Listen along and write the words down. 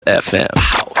FM,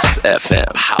 House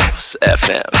FM, House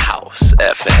FM, House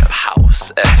FM,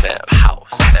 House FM,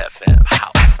 House FM,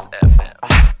 House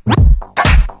FM.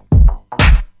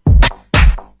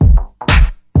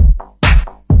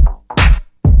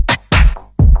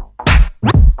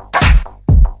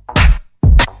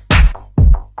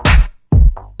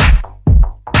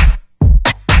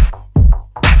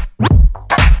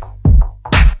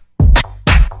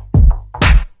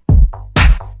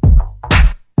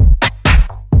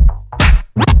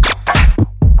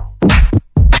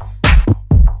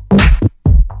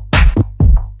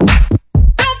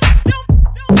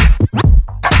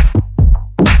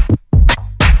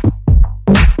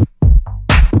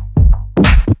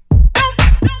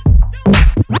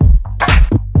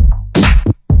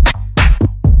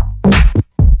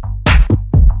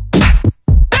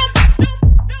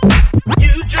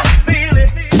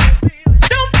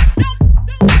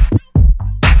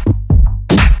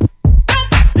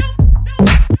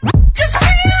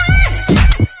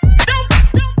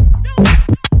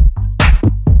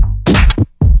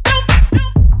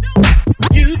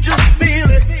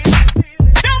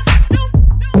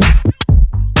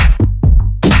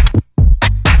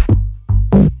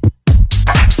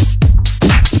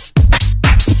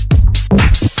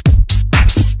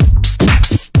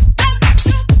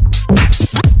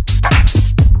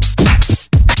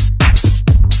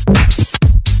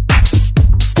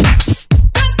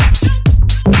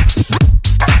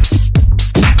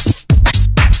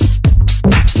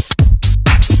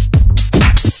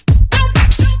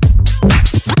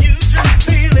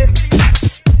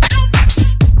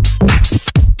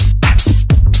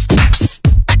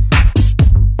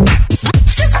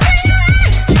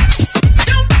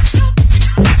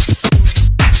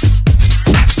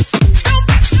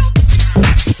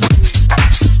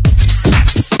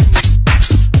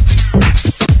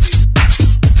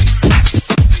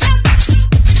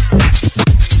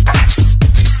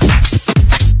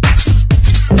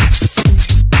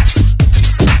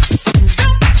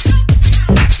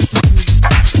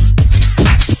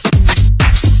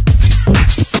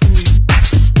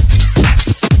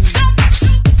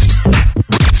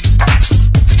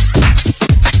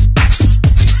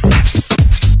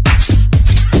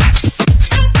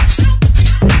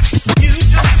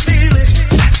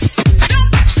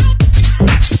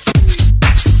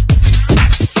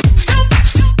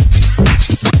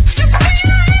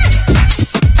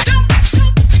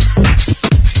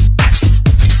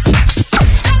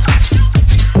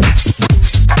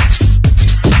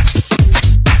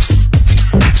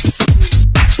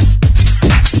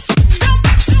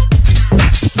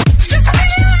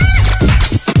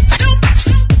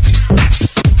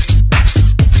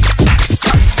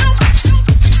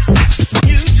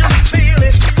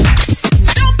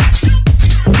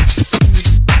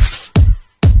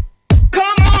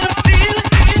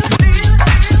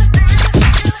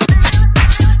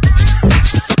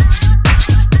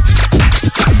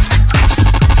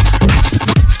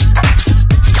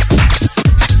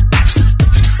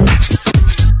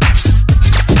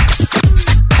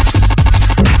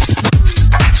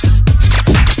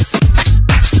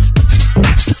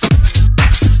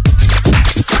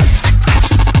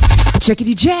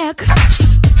 Jackety Jack.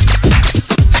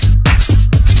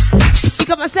 You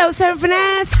got myself, Sarah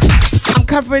Finesse. I'm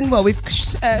covering, well, we've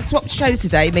swapped shows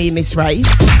today, me and Miss Ray.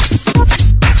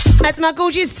 That's my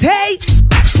gorgeous Tate.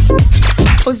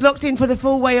 I was locked in for the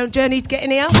full way on journey to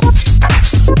getting here.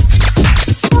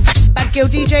 Bad Girl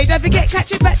DJ, don't forget,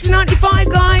 catch it back to 95,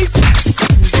 guys.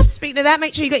 Speaking of that,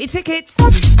 make sure you got your tickets.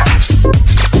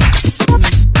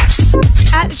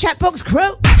 At the chat box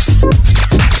crew.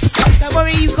 Don't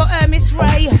worry, you've got Miss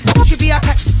Ray. Should be up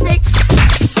at 6.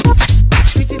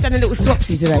 We've just done a little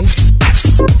swapsy today.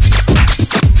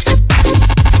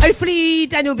 Hopefully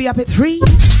Daniel will be up at 3.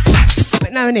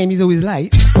 But knowing him, he's always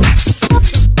late.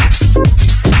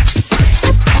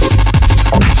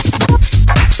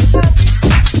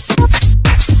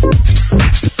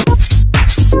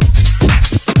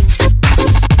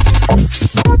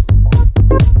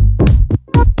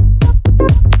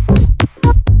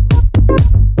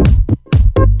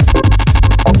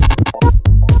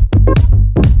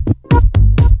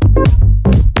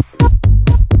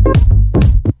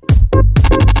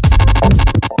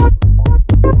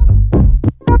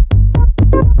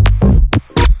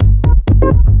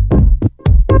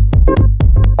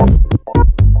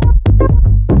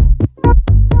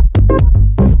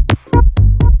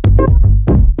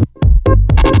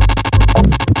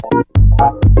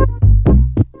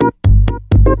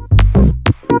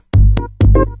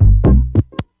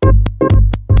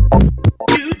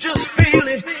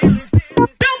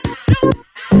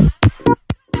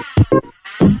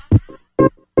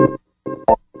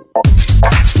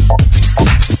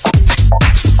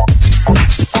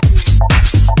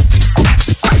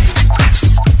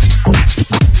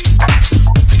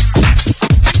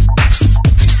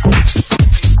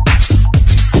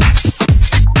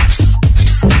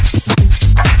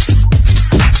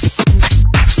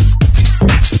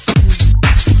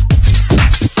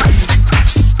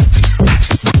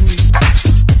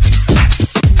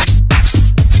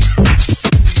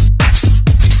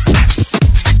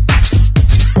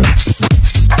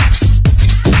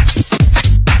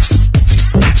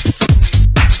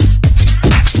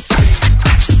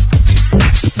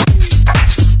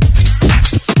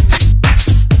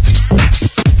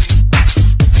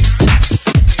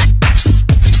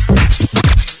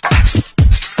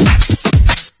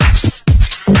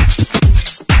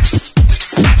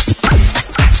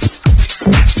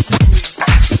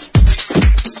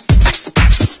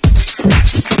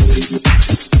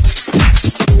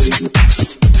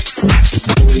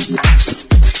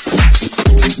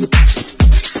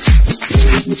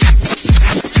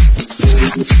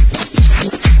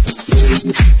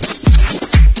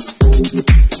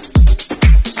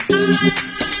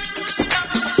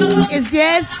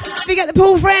 Yes. We got the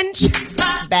Paul French.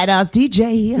 Badass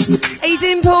DJ. How you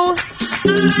doing, Paul?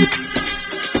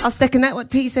 I'll second that, what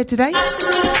T said today.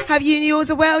 Have you and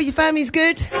yours are well? Your family's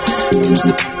good?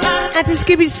 And to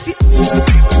Scooby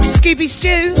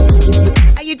Stew.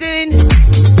 How you doing?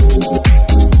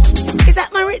 Is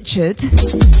that my Richard?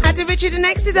 And to Richard and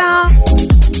Exeter.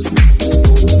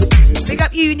 Big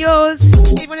up you and yours.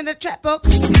 Everyone in the chat box.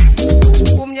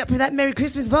 Warming you up with that Merry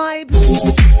Christmas vibe.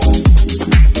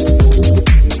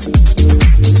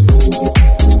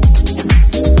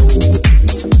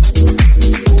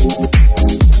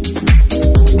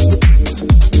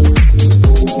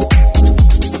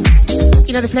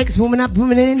 You know the flex warming up,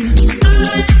 warming in.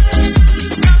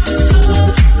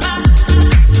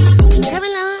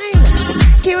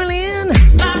 Caroline.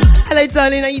 Hello,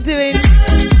 darling. How you doing?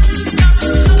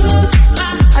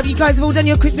 Hope you guys have all done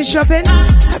your Christmas shopping.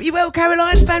 Hope you well,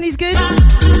 Caroline. Family's good.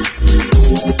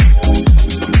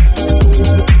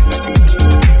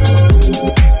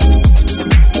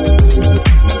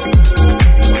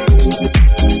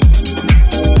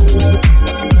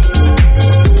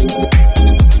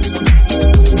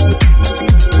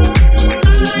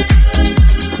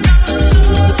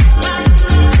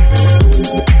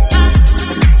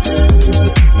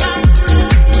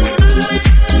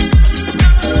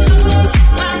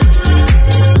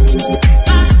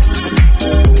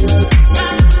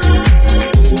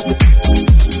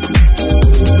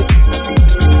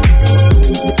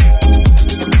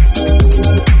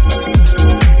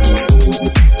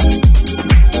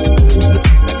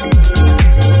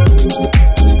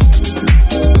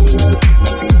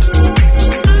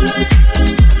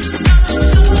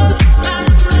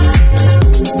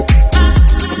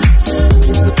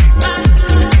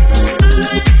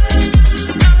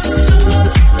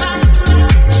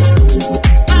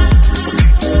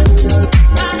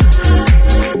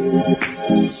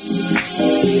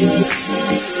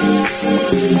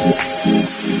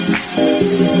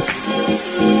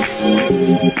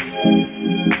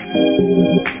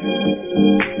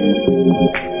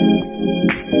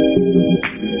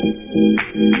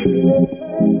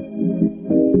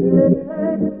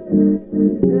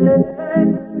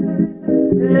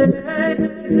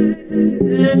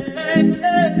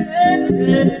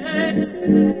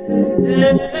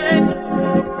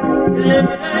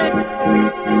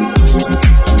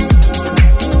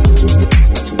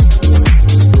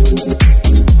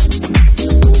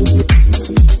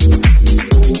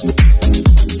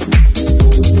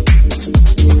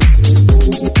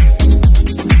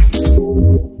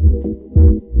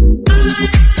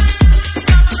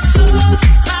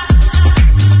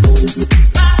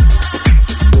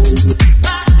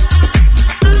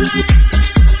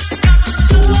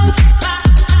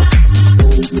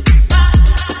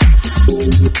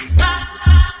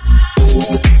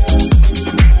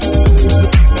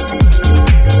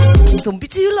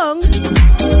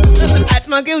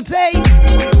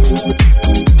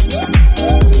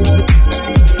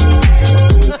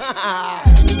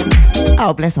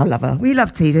 Oh, bless, I love her. We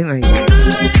love tea, don't we?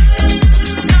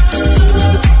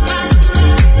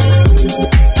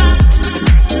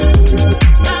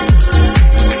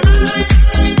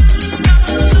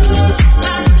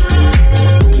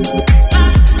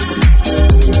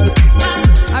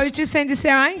 I was just saying to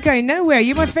Sarah, I ain't going nowhere.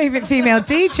 You're my favourite female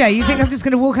DJ. You think I'm just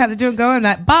going to walk out the door and go home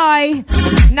like, bye?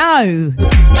 No.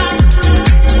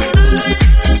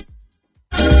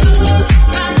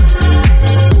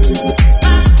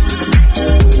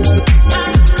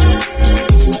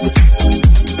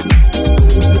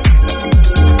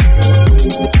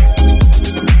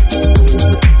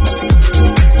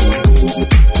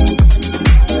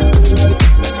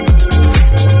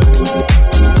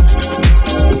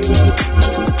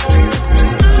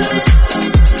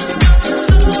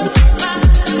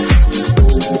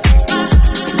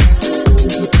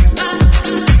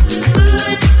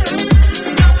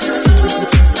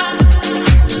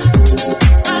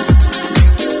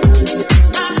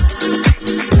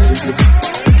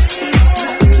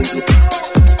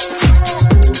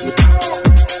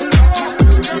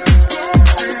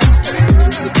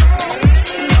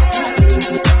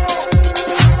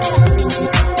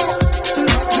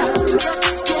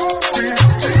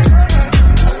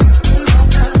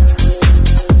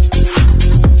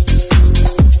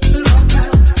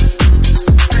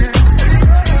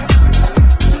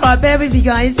 Bear with me,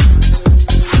 guys.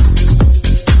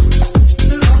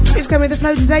 going with the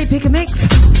flow today, pick a mix.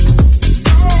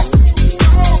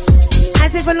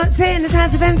 As everyone locked in, it's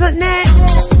housefm.net.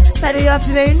 Saturday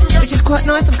afternoon, which is quite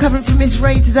nice. I'm covering for Miss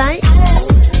Ray today.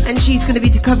 And she's going to be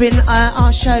covering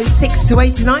our show 6 to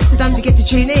 8 tonight, so don't forget to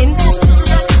tune in.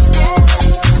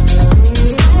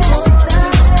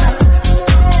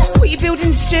 What are you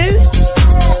building, Stu?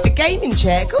 A gaming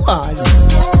chair? Come on.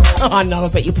 Oh no, I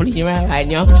bet you're pulling your hair out,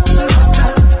 ain't you?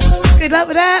 Good luck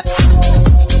with that.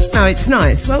 Oh, it's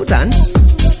nice. Well done.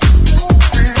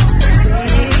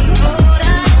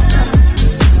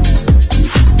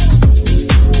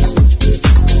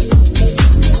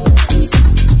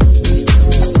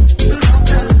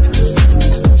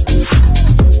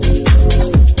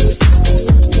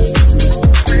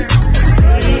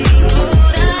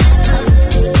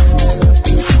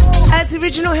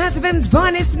 Original House of M's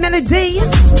finest melody.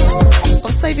 I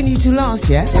was saving you till last,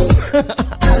 yeah?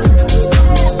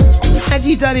 How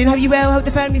you, darling? Hope you well? Hope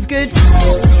the family's good.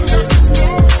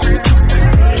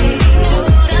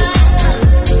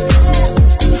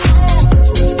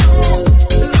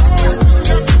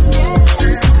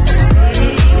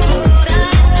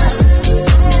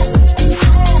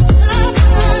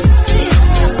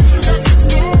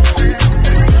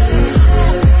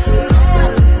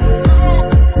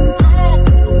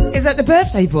 The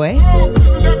birthday boy.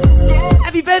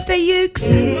 Happy birthday, Ukes.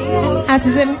 House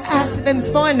of M's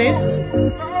finest.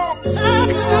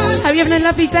 Hope you're having a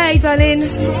lovely day, darling.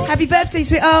 Happy birthday,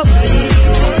 sweetheart.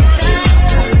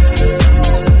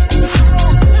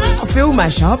 I feel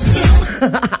mash up.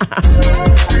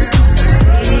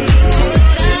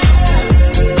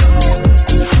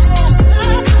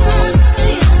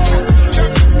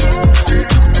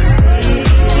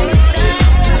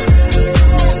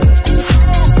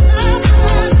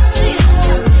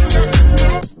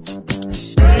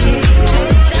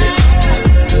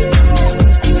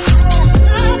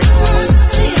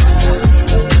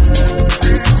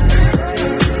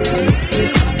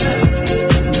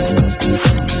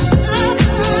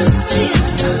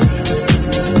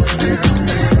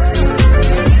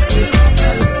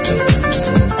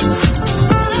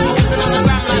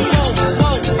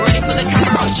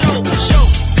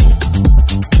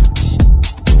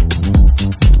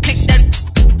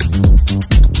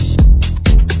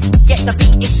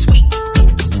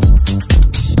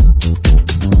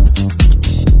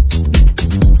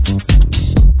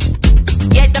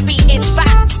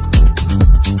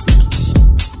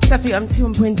 I'm 2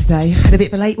 on point today. Had a bit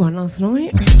of a late one last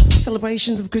night.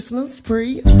 Celebrations of Christmas,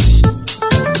 pre.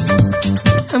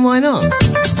 And why not?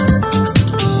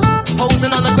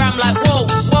 Posing on the gram like whoa,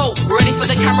 whoa. Ready for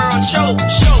the camera on show,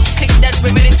 show. Click that,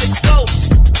 we're ready to go.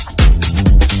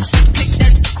 Click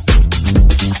that.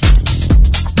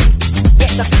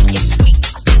 Yeah, the beat is sweet.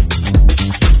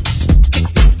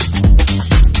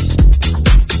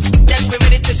 Click that, we're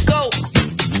ready to go.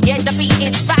 Yeah, the beat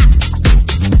is fat.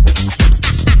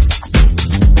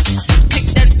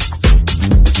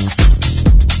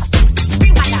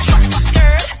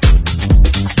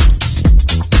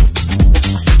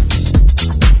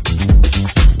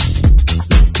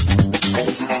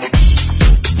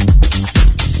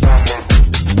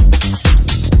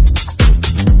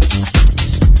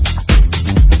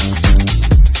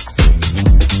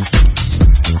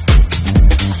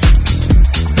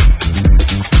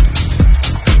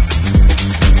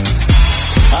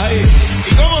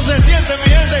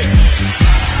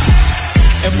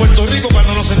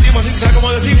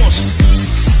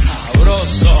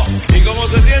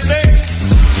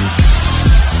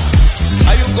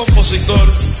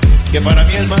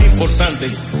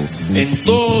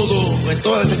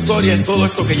 En todo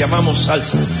esto que llamamos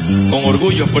salsa, con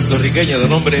orgullo puertorriqueño, de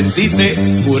nombre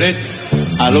Tite Curet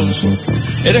Alonso.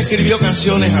 Él escribió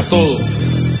canciones a todo,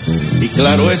 y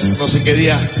claro es, no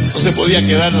se podía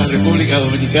quedar la República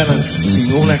Dominicana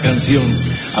sin una canción,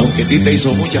 aunque Tite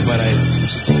hizo muchas para él.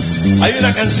 Hay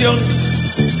una canción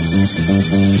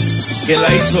que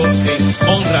la hizo en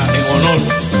honra, en honor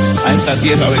a esta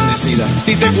tierra bendecida.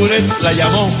 Tite Curet la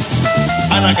llamó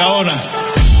Anacaona.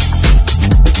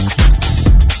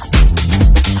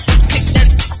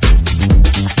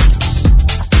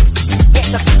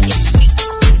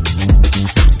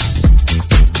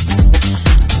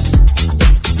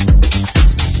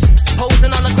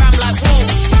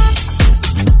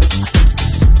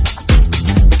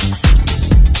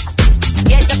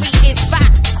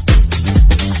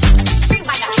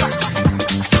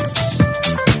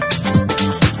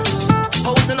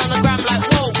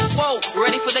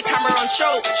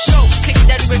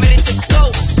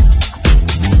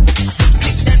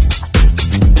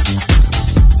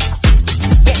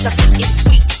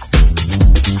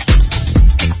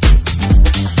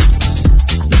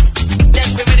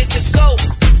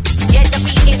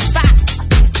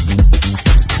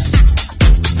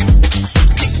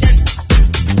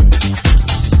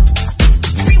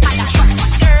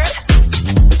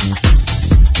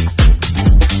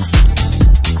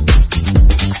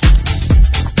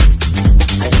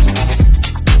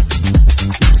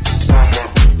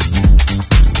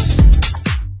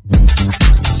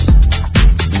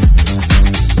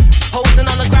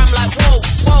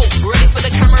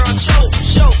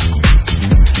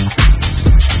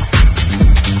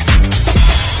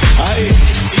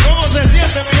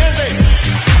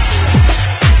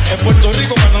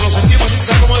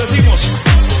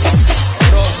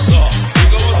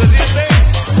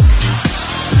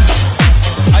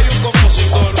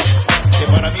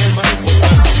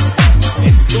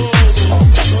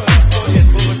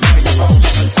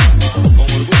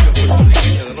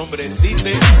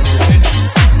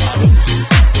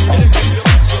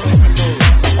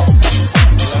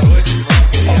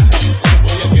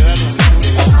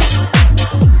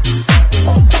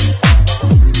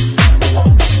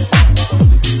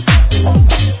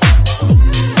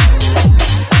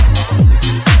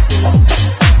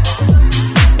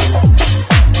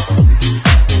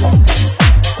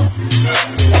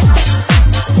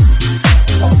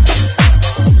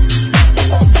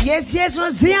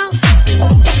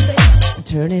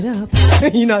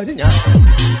 You know, didn't you?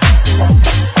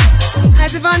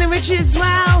 How's Yvonne and Richard as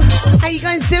well? How you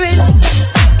guys doing?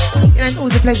 You know, it's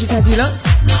always a pleasure to have you lot.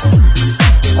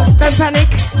 Don't panic.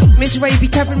 Miss Ray will be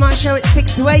covering my show at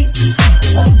 6 to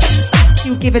 8.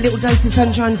 You'll give a little dose of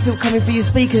sunshine still coming for your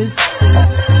speakers.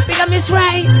 Big up Miss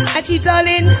Ray. At you,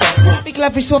 darling. Big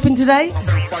love for swapping today.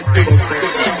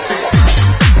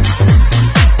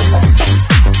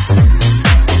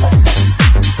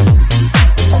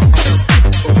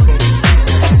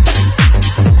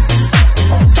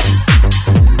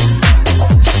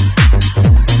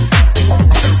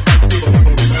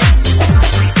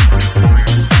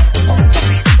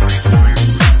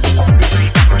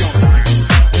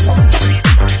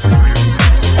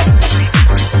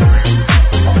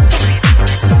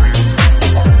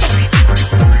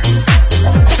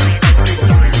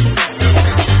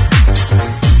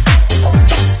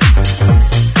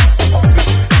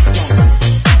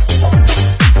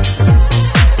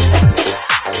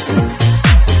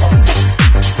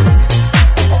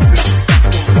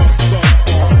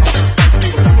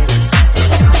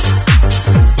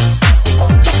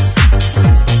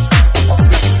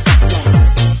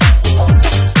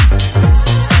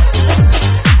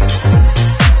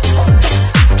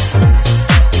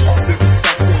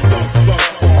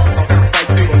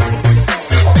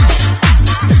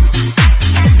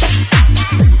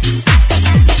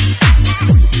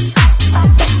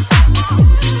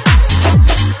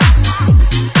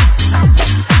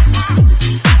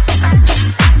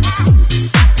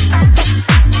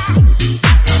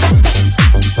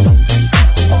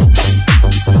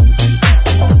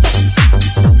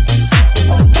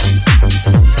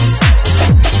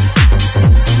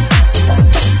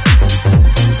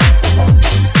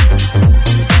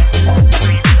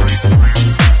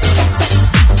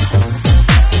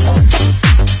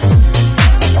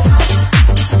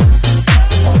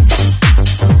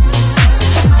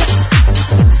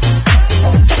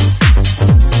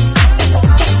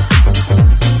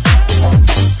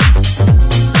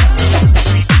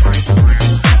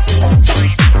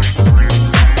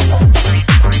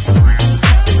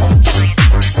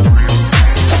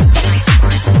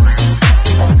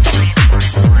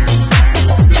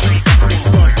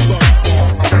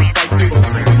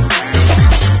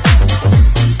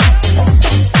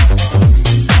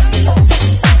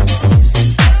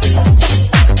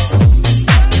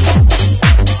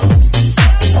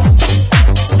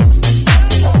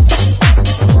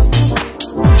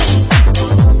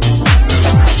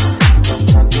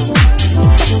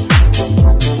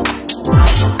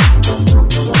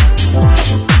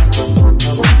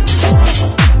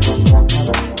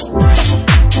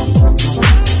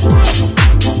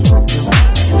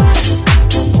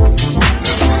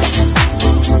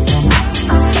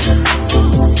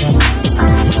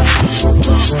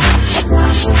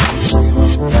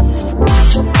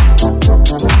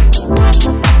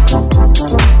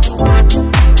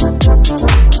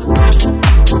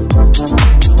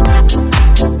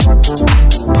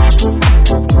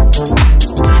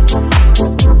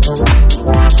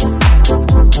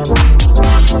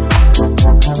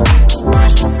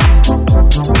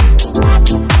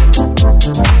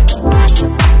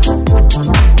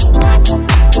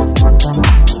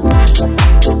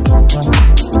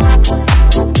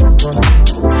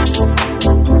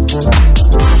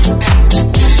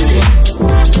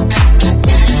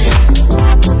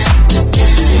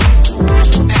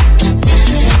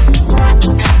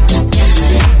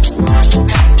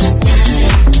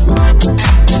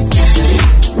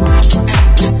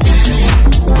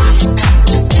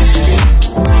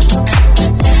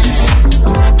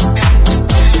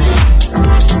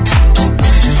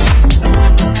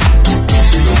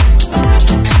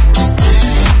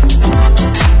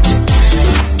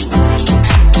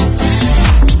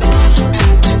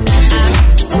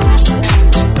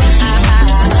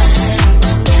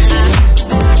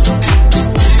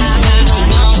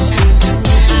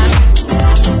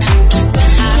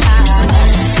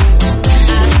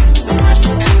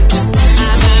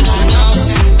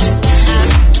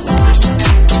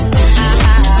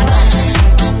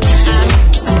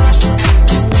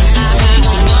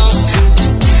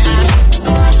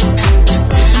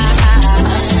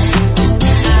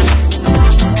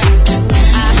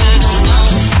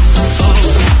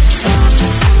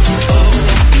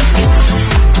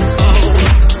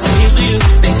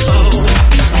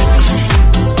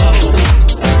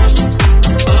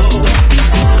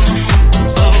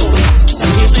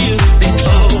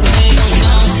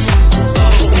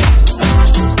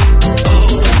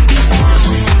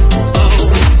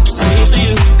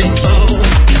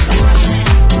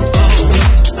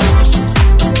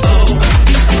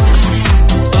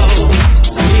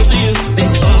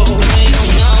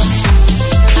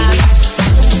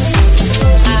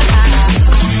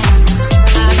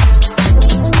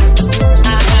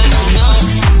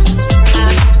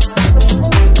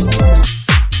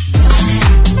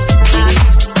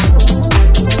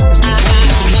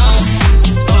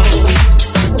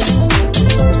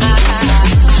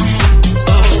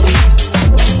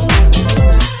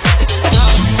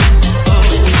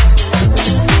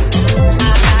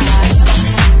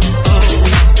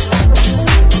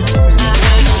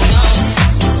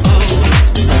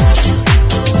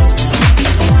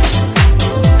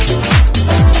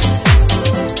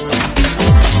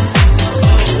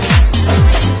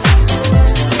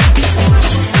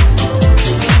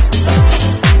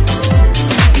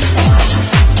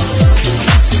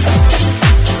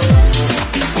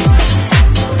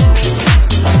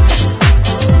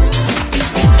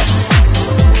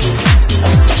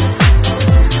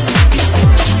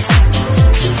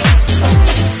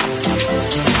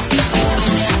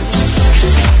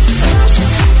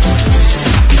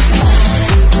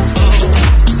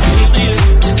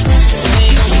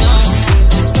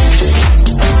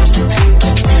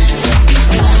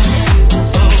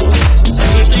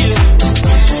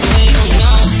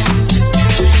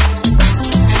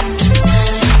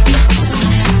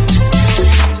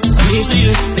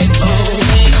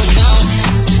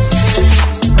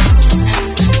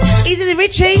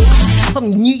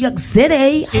 York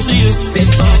City.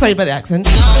 Sorry about the accent.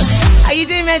 How you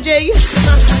doing, Reggie?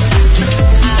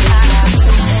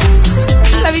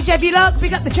 Love you, Chevy Lock.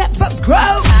 Pick up the chat box,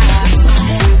 Crow.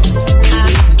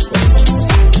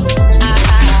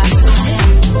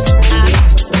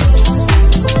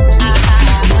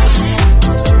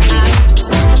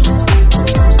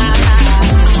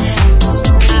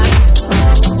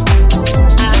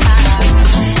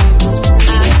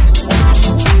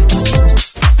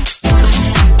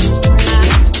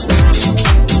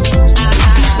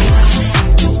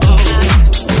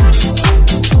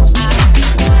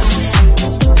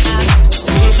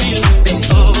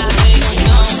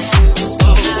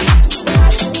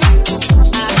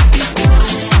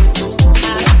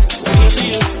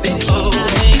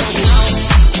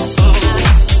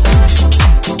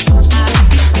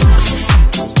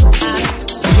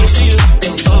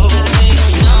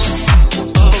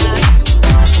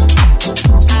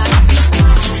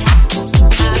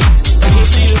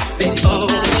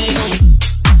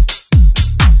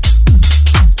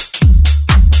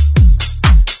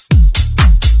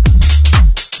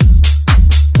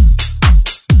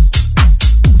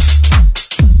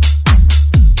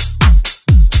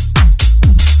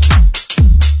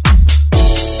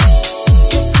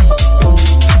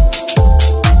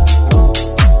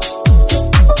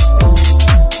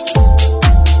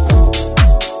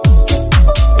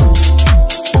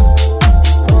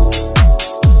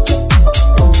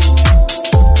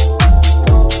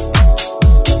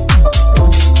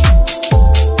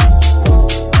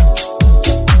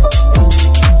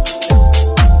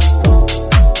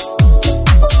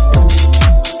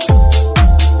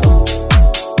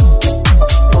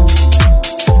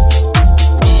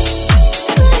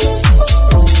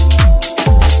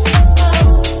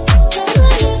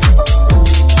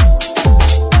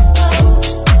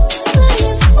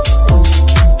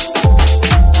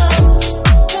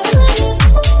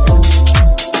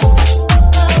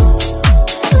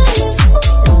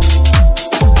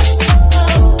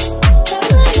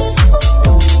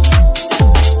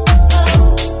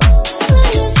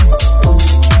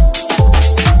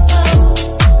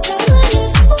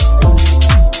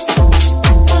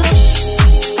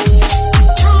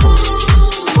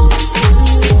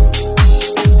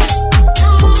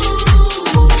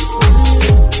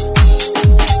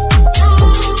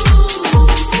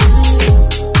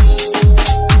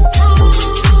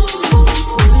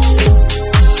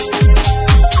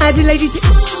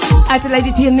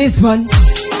 Lady T in this one.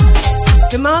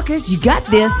 So Marcus, you got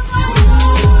this.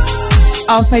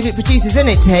 Our favourite producers, isn't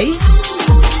it, T?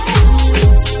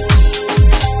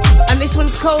 And this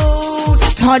one's called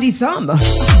Tidy Samba.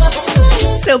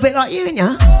 A little bit like you, ain't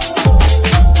ya?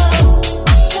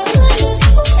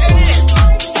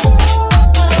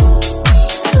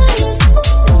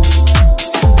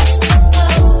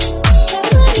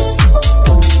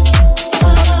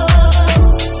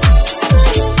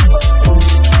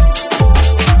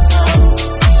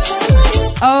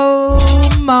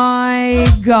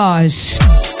 Gosh,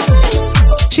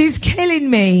 she's killing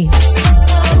me.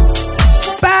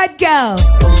 Bad girl,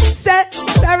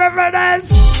 Sarah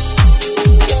Fernandez.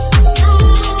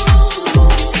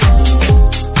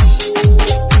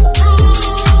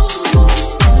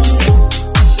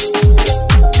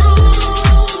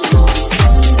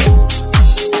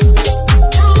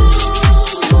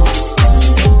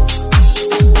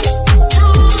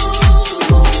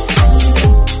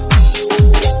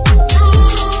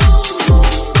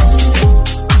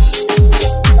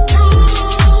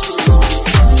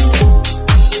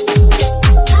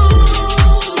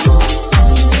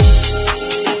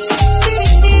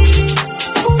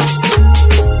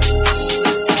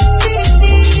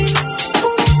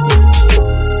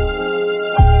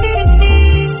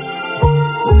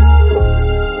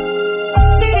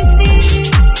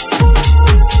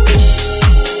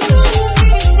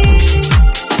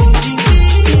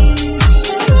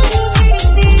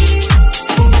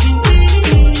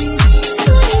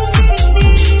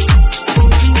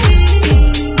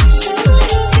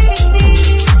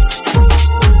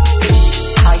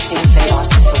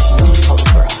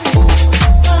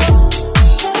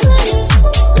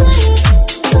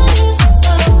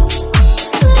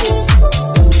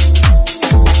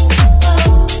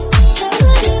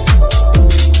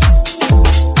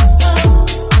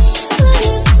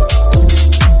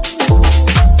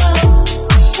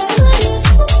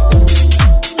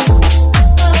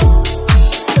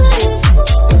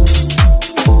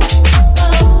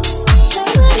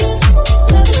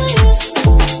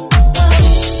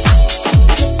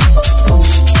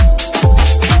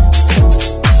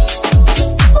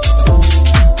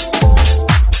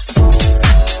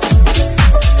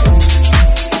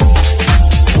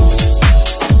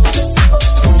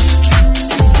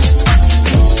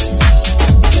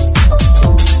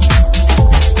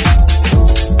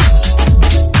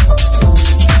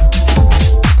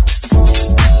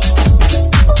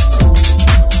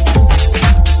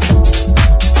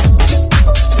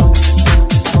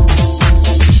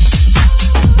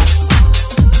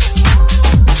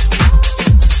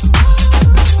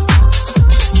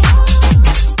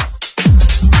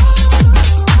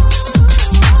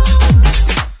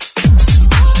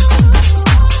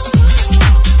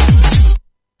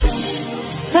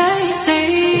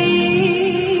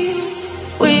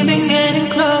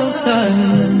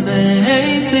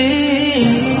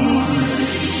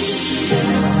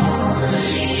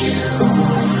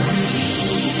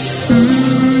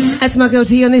 That's my girl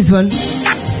T on this one.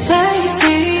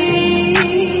 Lately,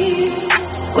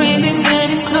 we've been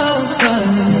getting closer,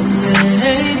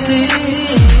 lately.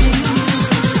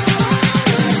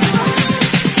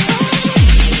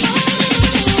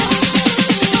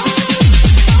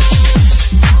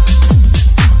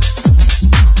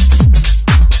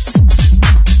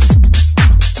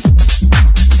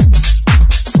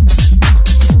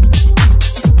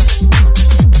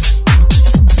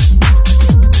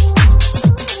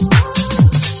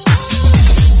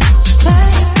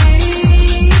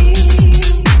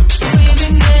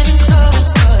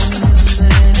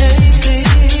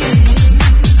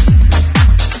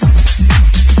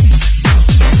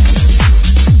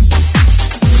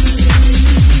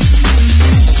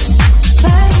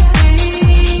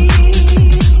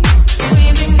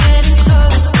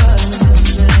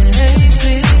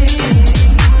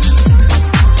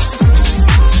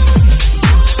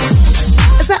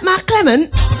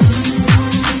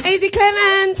 Easy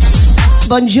Clement.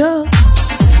 Bonjour.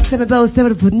 Ça me parle de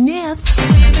votre nièce.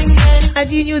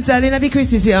 Happy New Year, darling. Happy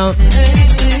Christmas, y'all.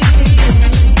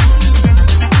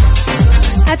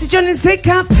 Add to John and Sick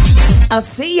Cup. I'll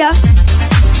see ya.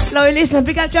 Loyal listener,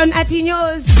 big up John. Add to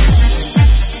yours.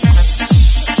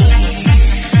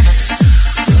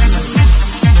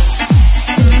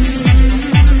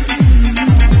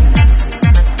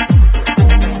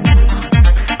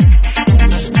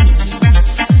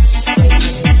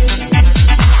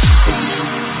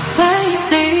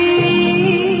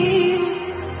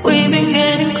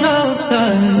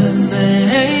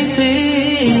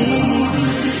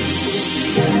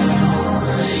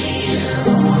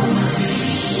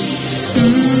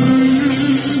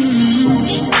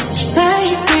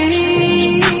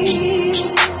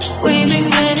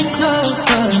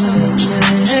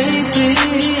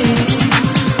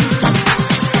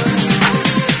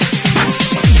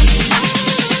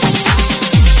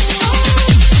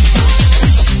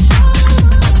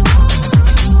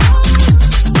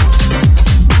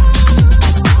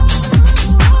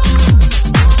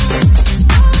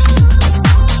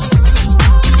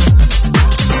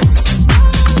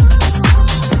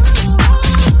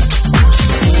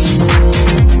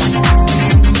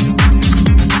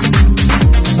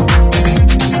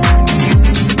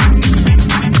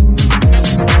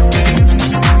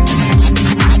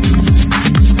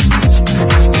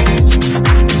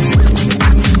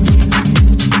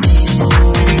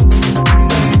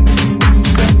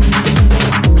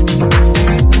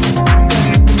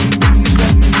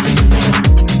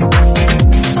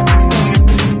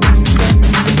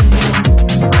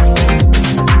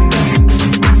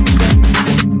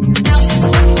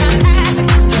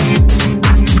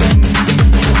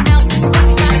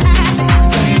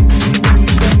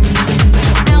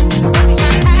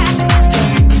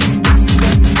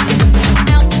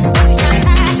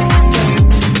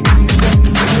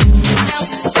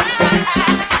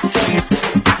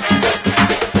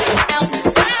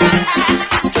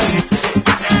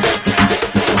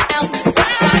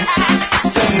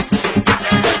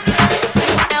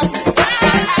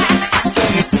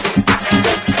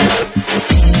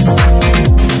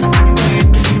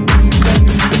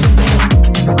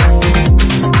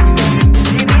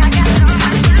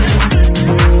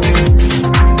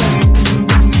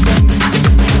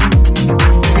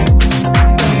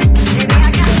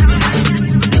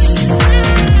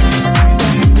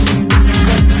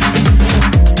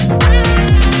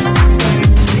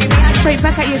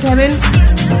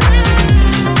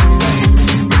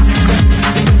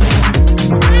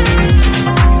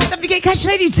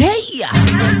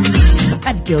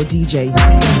 Bad girl DJ.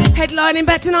 Headlining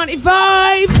back to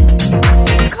 95.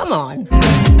 Come on.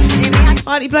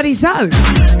 Mighty bloody so.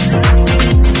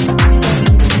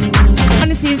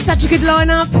 Honestly, it's such a good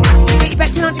lineup. Get you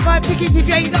back to 95 tickets if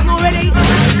you ain't got them already.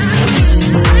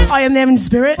 I am there in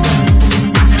spirit.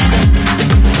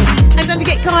 And don't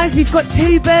forget, guys, we've got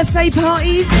 2 birthday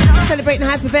parties celebrating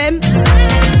House of M.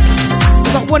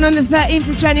 We've got one on the 13th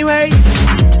of January.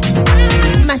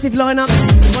 Massive lineup.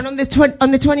 One on the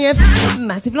 20th.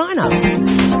 Massive lineup.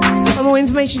 For more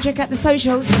information, check out the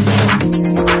socials.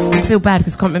 I feel bad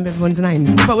because I can't remember everyone's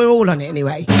names, but we're all on it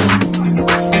anyway.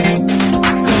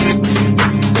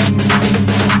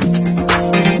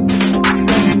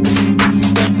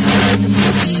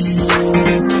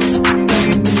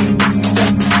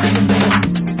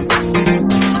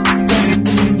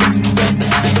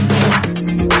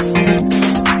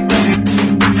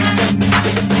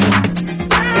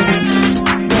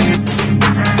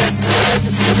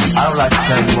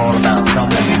 All about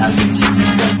something that happened to me.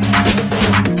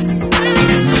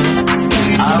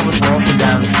 I was walking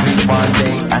down the street one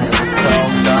day and it was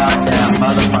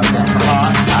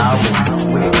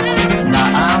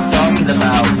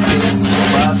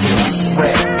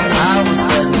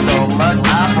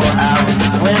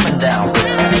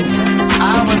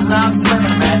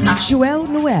Joelle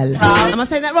Noel. Am I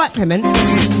saying that right, Clement?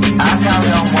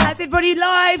 How's everybody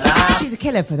live? She's a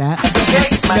killer for that.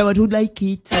 No one would like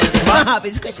it.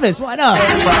 It's Christmas, why not?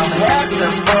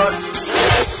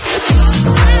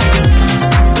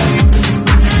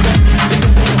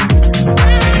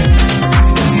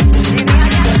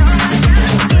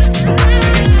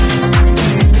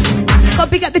 Got to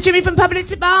pick up the Jimmy from Public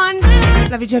Demand.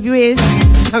 Love you to have your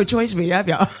ears. No choice for you, have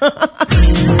you?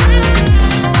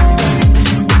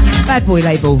 Bad boy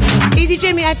label. Easy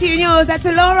Jimmy, out to you and yours. That's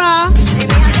a Laura.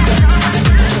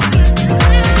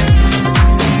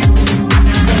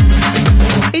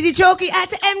 Easy Chalky, out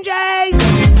to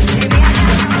MJ.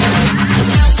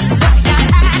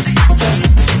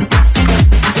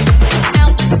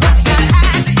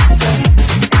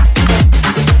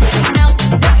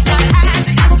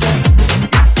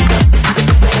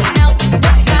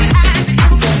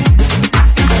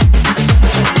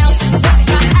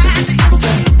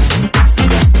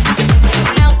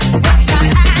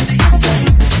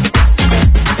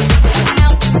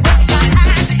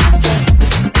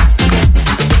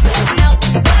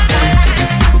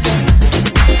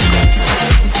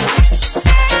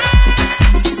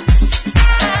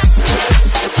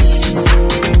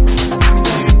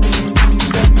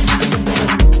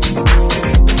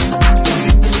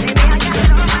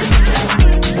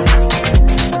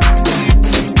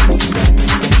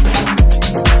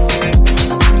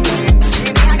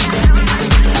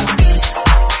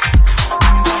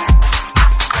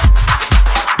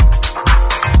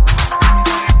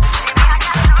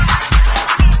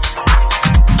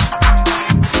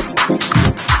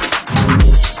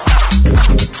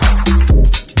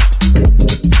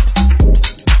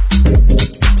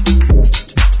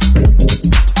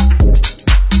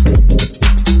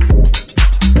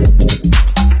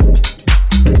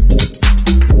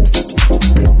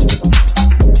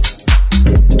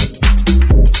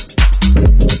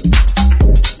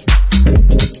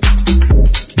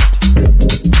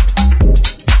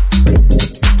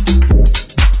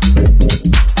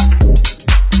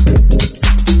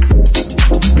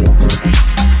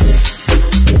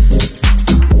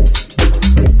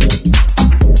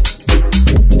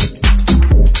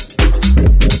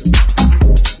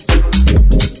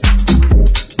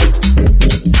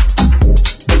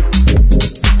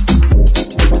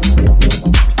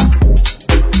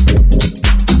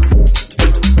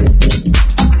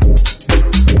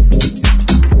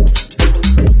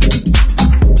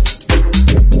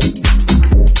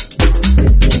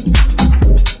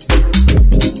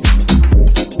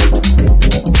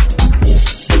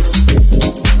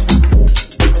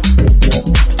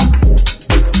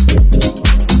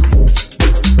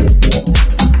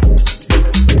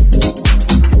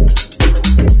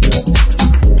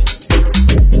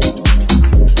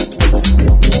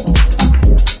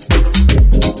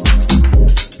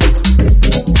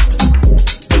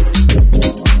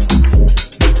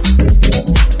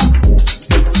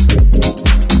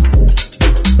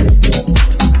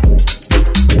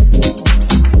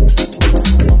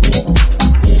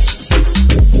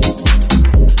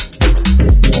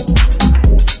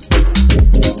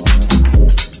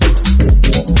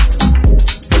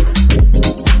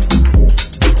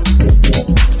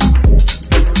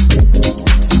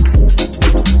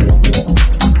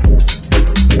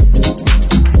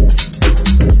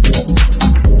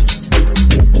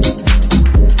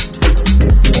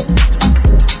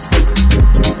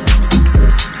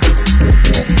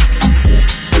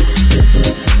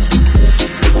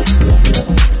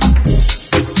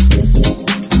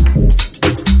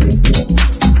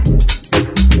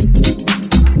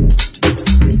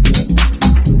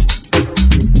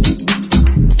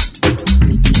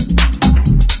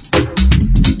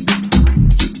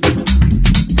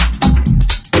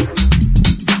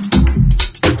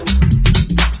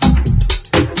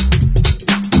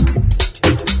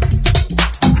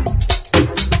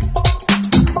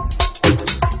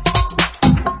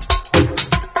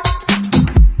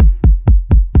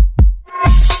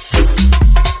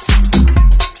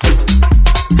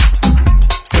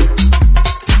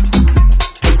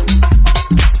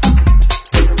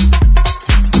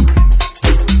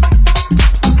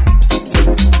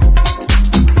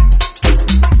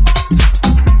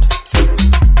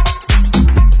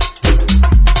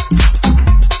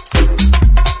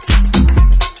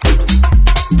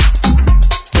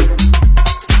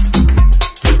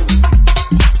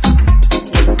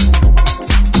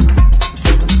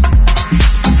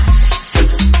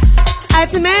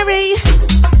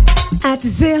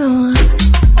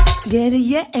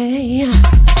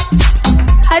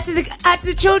 Out to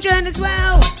the children as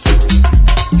well.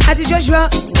 Out to Joshua.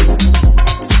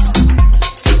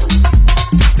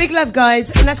 Big love,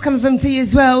 guys, and that's coming from T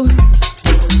as well.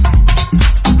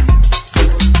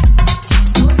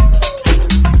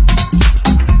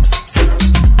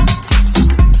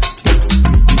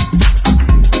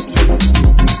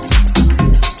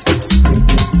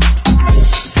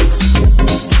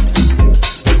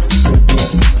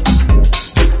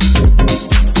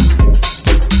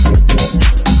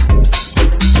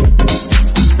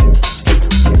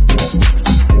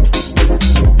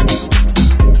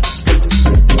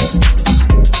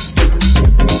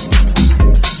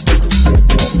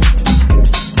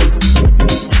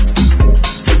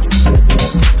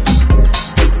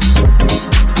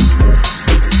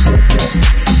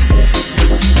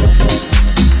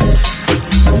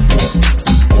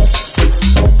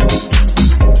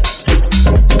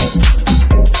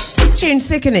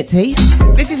 Sick in it, T.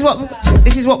 This is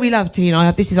what we love, T and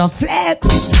I. This is our flex.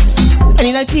 And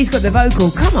you know, T's got the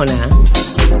vocal. Come on now.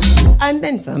 And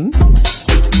then some.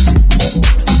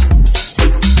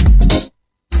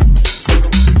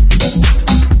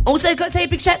 Also, got to say a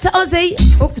big shout to Ozzy.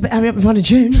 Oops, I better hurry up and find a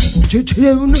tune.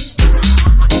 Tune.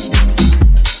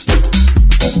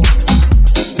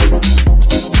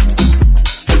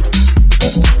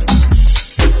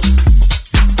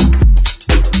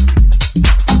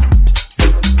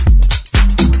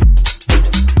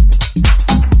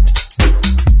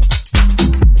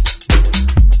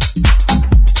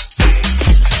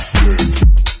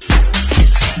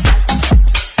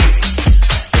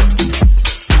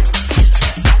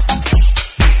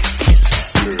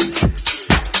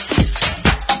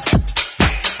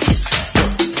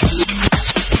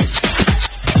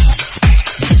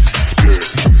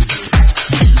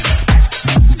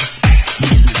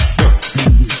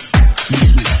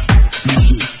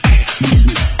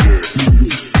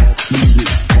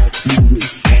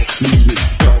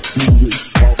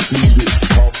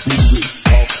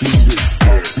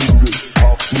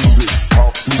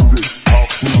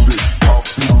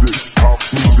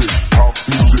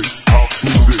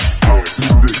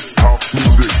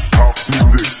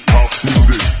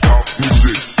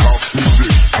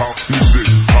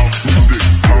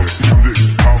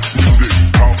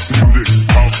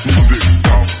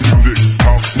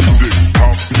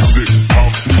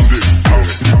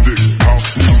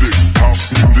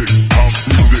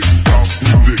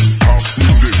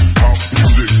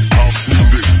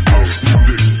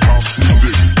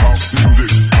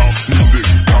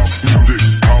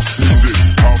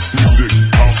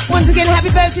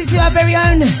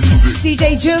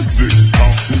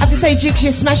 Jukes,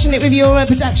 you're smashing it with your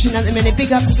production at the minute.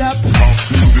 Big up, big up.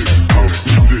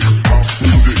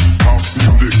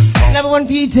 Another one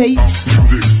for you, T.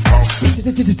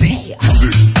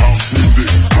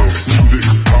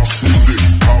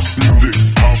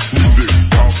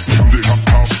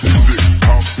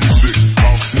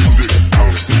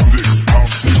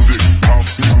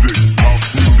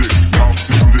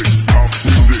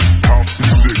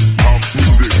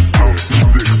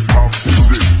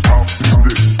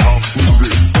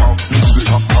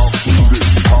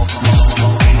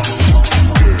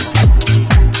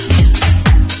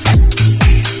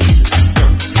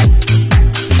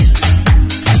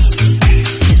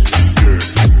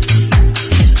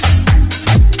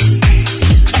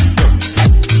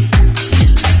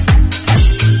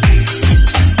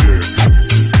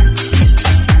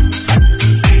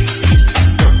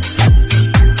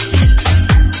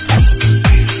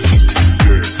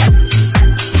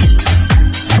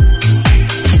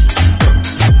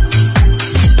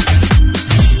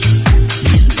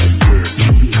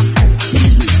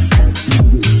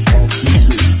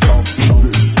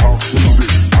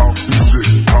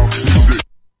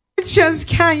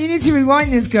 You need to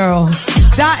rewind this, girl.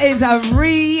 That is a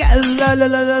reload.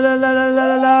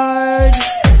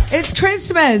 It's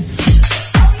Christmas.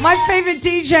 My favorite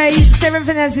DJ, Seven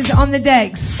Finesse, is on the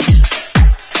decks.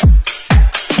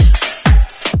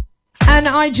 And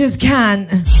I just can't.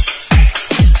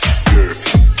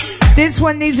 This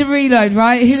one needs a reload,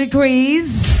 right? Who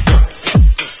agrees?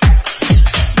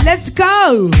 Let's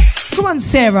go. Come on,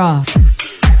 Sarah.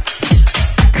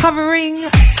 Covering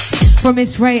for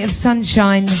Miss Ray of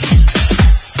Sunshine.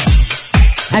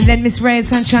 And then Miss Ray of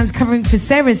Sunshine's covering for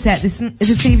Sarah's set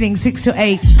this evening, 6 to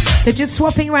 8. They're just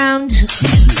swapping around.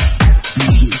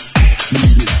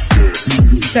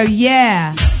 So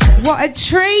yeah, what a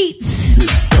treat.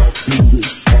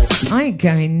 I ain't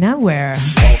going nowhere.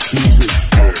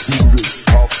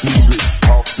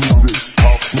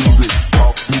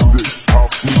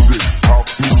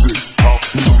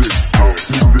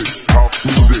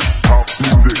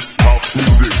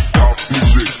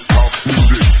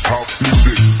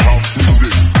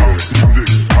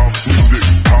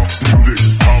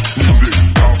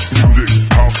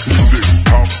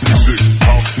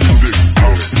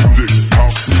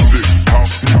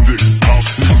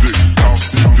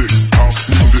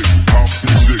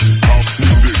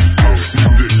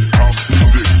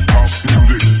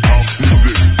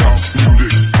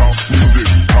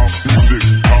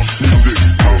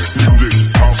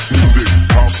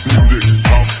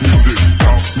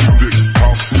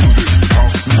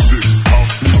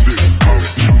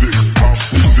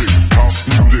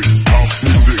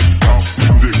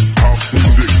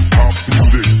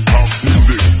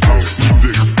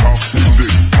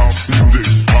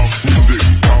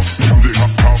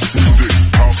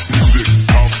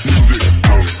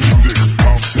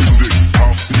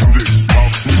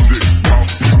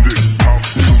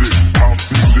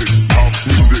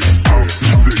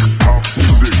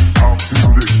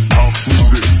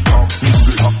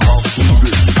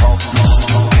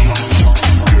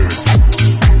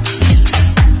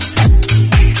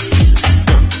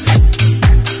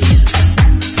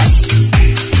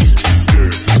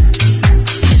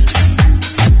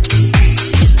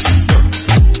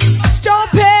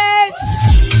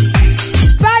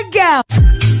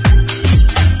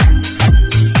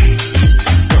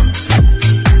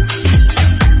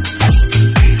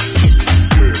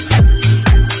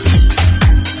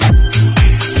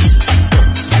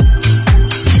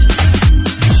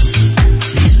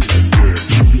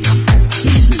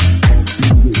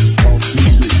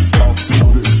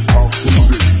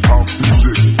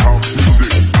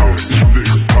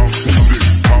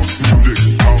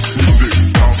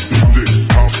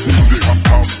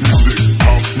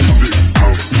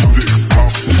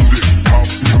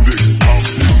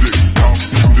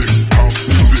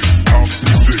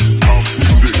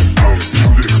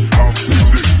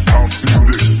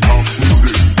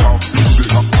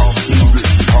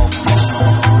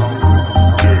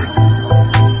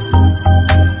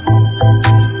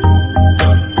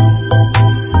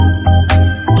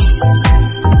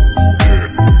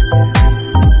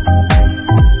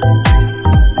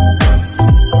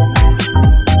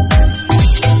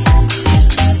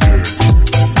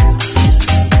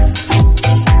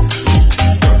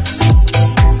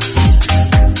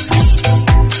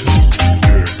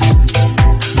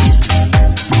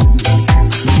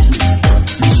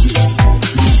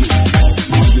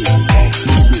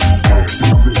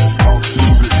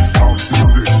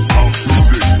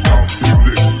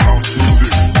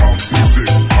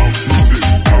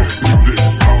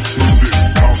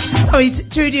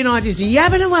 Moody and I just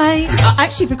yabbing away. I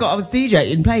actually forgot I was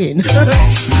DJing, playing.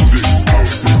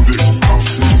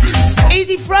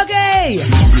 Easy Froggy!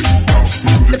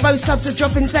 The bow subs are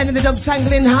dropping, sending the dogs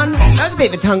tangling, hun. That was a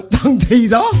bit of a tongue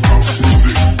teaser.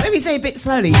 Let me say a bit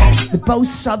slowly. The bow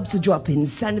subs are dropping,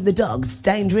 sending the dogs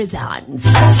dangerous hands.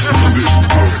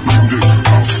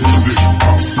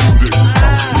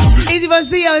 Easy boy,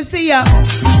 see ya, see ya.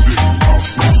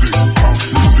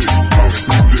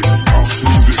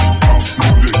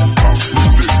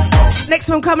 Next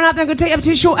one coming up, then I'm going to take you up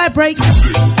to a short ad break.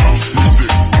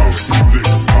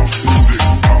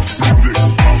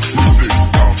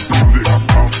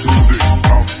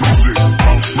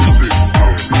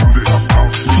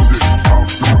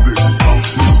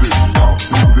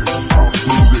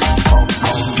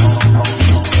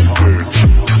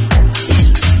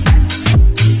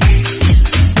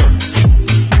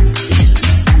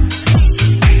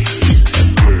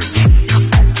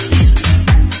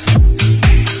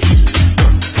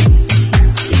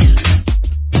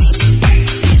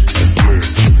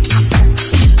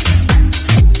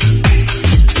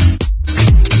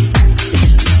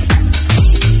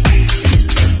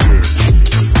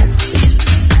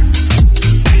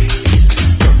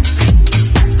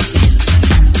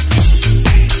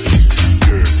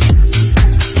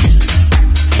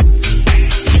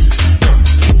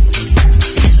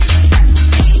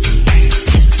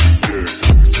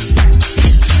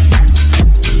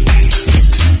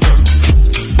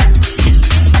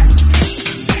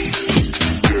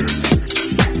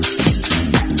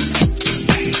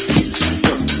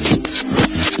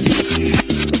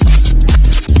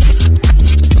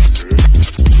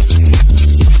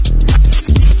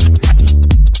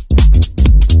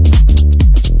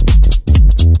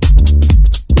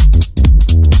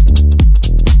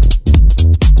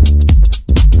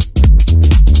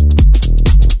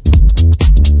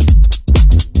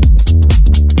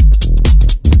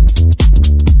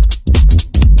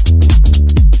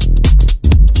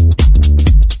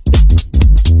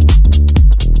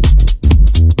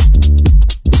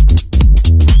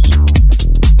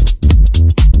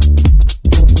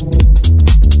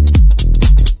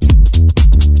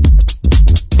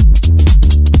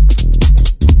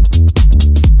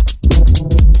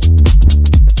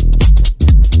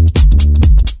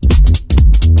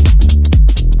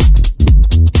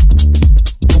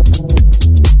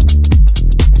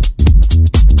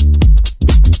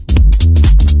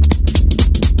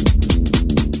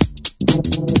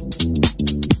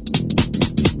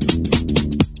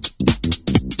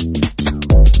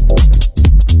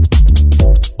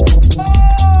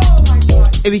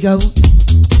 Here we go.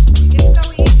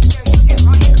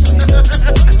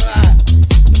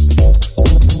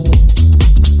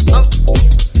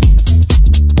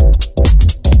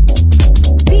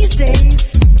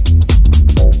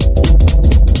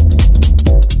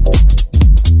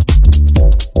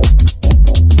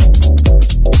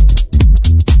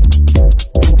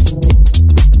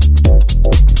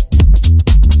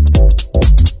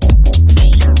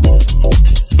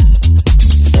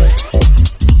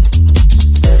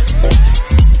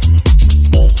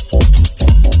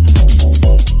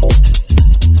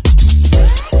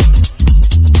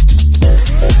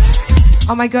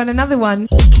 Oh my God, another one.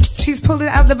 She's pulled it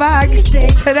out of the bag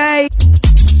today.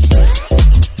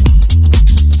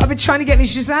 I've been trying to get me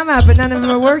Shazam out, but none of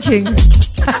them are working.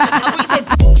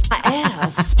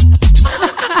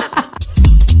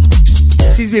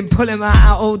 She's been pulling them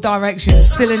out all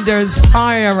directions. Cylinders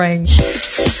firing.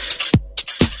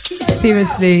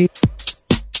 Seriously.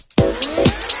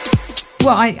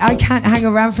 Well, I can't hang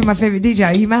around for my favourite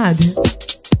DJ. Are you mad?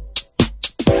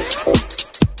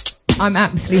 I'm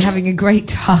absolutely having a great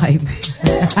time.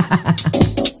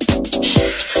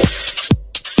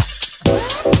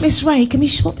 Miss Ray, can we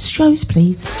swap shows,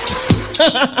 please?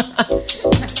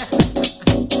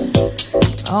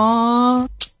 Oh,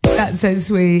 that's so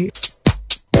sweet.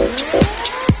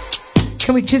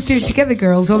 Can we just do it together,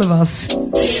 girls, all of us?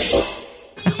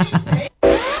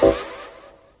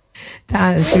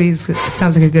 That actually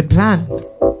sounds like a good plan.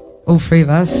 All three of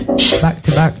us, back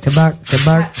to back to back to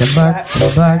back to back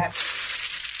to back.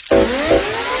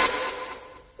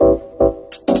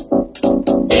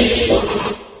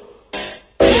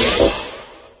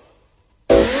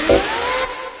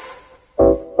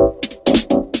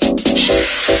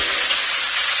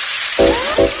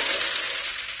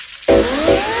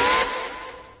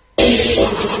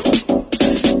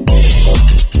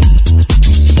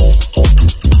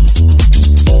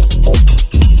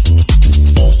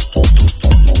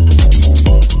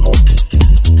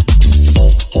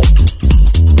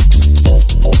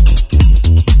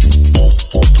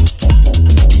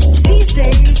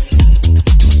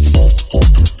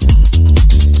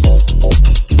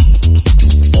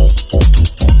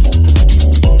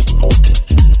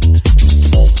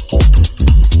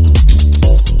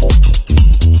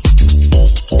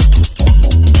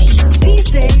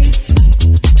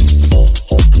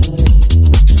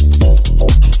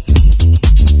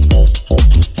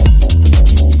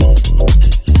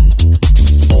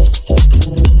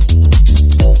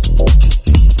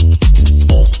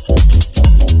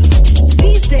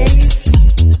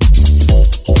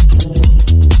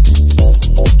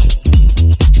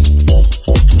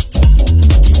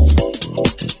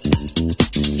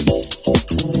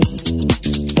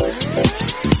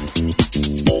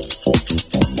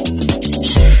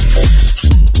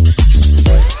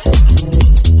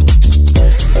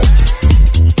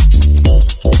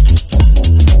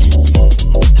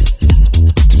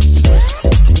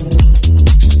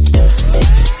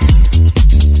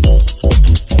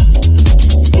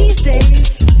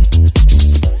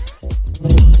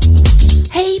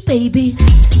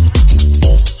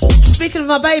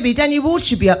 my baby, Daniel Ward,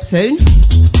 should be up soon.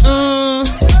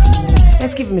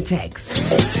 Let's give him a text.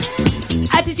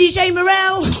 Add to DJ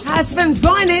Morel, House FM's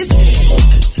finest.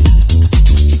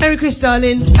 Merry Chris,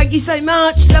 darling. Thank you so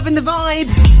much. Loving the vibe.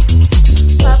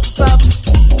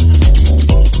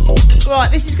 Right,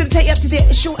 this is going to take you up to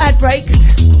the short ad breaks.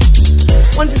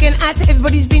 Once again, add to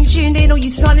everybody who's been tuned in, all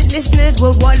you silent listeners,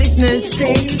 worldwide listeners,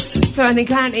 surrounding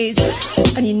counties.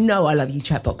 And you know I love you,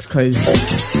 Chatbox crew.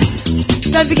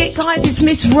 Don't forget, guys, it's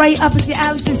Miss Ray up at the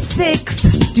house at 6.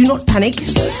 Do not panic.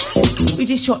 We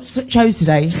just shot shows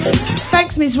today.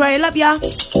 Thanks, Miss Ray. I love ya.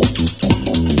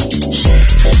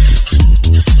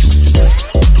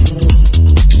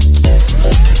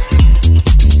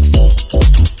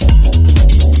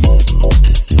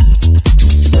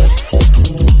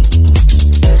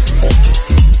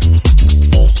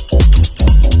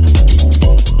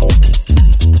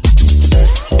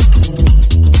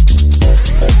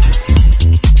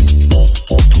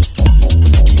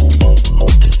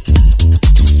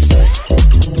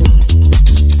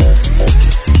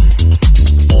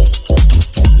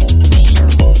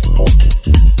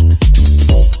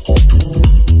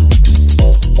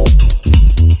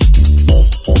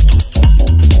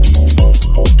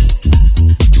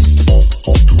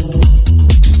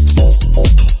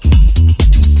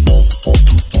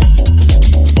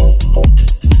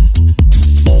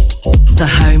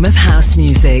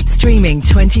 Streaming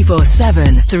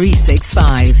 24/7,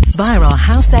 365 via our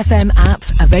House FM app,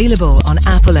 available on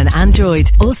Apple and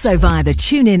Android. Also via the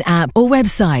TuneIn app or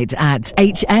website at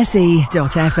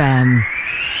hse.fm.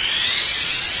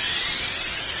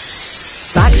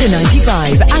 Back to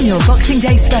 95 annual Boxing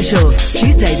Day special,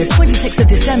 Tuesday the 26th of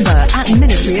December at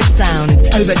Ministry of Sound.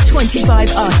 Over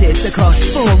 25 artists across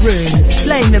 4 rooms,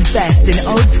 playing the best in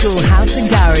old school house and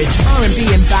garage,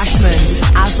 R&B and bashment,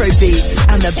 Afro beats,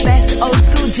 and the best old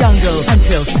school jungle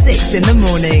until 6 in the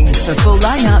morning. For full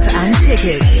lineup and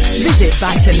tickets, visit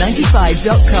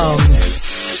back295.com.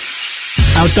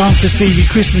 Our Dance for Stevie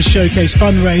Christmas Showcase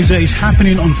fundraiser is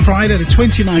happening on Friday the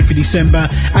 29th of December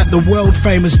at the world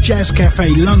famous Jazz Cafe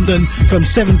London from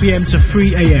 7 p.m. to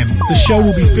 3 a.m. The show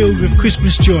will be filled with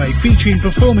Christmas joy, featuring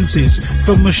performances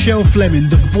from Michelle Fleming,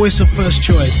 the voice of First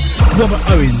Choice, Robert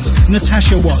Owens,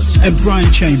 Natasha Watts and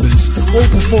Brian Chambers, all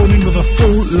performing with a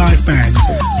full live band.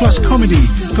 Plus comedy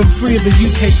from 3 of the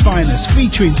UK's finest,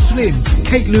 featuring Slim,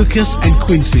 Kate Lucas and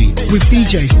Quincy, with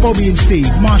DJs Bobby and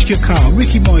Steve, Marcia Carr,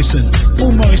 Ricky Morrison,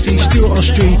 Paul Morrissey, Stuart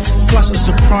Ostry, plus a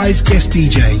surprise guest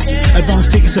DJ. Advance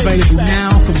tickets available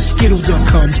now from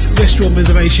skiddle.com. Restaurant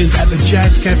reservations at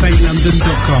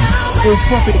thejazzcafélondon.com. All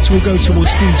profits will go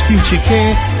towards Steve's future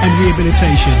care and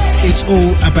rehabilitation. It's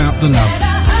all about the love.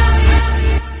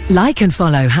 Like and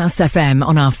follow House FM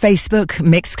on our Facebook,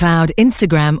 Mixcloud,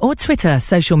 Instagram or Twitter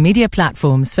social media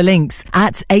platforms for links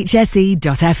at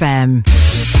hse.fm.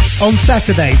 On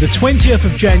Saturday, the 20th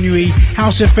of January,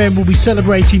 House FM will be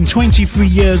celebrating 23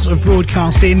 years of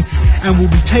broadcasting and will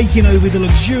be taking over the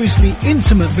luxuriously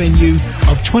intimate venue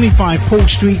of 25 Port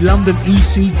Street, London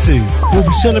EC2. We'll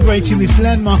be celebrating this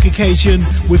landmark occasion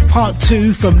with part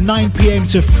 2 from 9 p.m.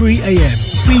 to 3 a.m.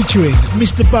 featuring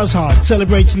Mr. Buzzheart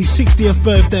celebrating his 60th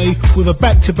birthday with a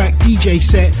back-to-back DJ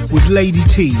set with Lady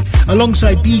T,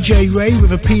 alongside DJ Ray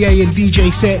with a PA and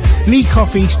DJ set, Lee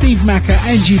Coffey, Steve Macker,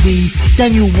 Angie B,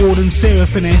 Daniel Ward and Sarah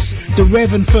Finesse, The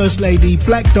Rev and First Lady,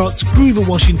 Black Dots, Groover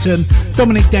Washington,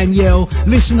 Dominic Danielle,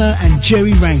 Listener and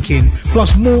Jerry Rankin,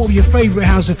 plus more of your favourite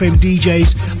House FM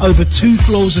DJs over 2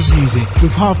 floors of music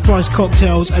with half-price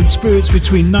cocktails and spirits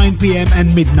between 9 p.m.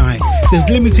 and midnight. There's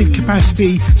limited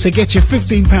capacity, so get your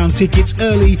 £15 tickets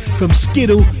early from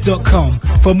skiddle.com.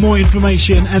 For more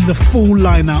information and the full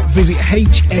lineup, visit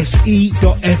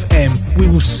hse.fm. We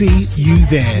will see you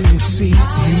there. We will see you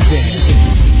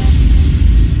there.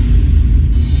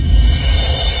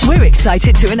 We're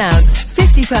excited to announce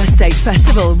 51st State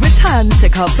Festival returns to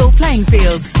Copthall Playing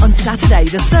Fields on Saturday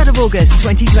the 3rd of August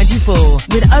 2024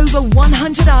 with over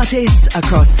 100 artists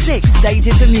across 6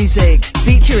 stages of music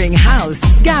featuring house,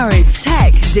 garage,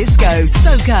 tech, disco,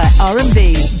 soca,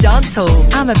 R&B, dancehall,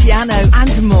 amapiano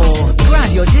and more. Grab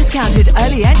your discounted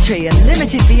early entry and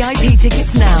limited VIP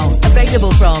tickets now.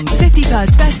 Available from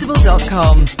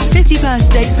 51stfestival.com. 51st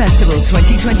State Festival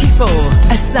 2024,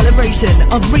 a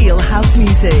celebration of real house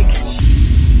music.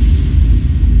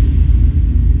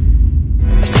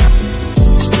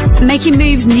 Making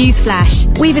moves newsflash.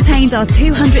 We've attained our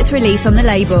 200th release on the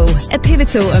label. A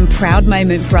pivotal and proud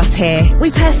moment for us here.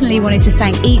 We personally wanted to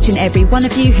thank each and every one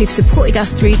of you who've supported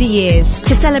us through the years.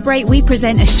 To celebrate, we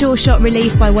present a sure shot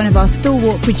release by one of our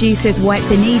stalwart producers, Wipe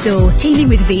the Needle, teaming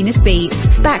with Venus Beats.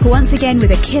 Back once again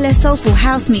with a killer soulful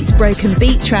house meets broken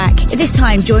beat track. This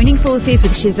time joining forces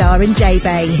with Shazar and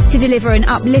J-Bay to deliver an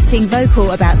uplifting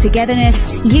vocal about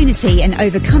togetherness, unity and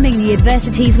overcoming the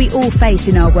adversities we all face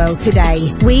in our world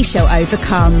today. We shall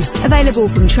overcome. Available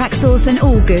from Tracksource and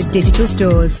all good digital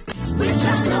stores.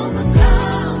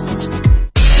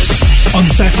 On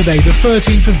Saturday, the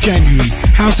 13th of January,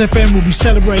 House FM will be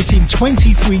celebrating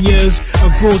 23 years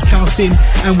of broadcasting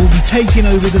and will be taking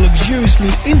over the luxuriously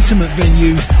intimate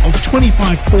venue of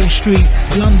 25 Paul Street,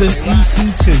 London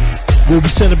EC2. We'll be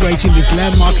celebrating this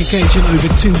landmark occasion over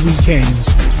 2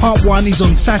 weekends. Part 1 is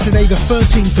on Saturday, the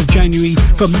 13th of January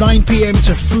from 9 p.m.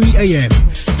 to 3 a.m.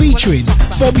 Featuring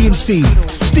Bobby and Steve,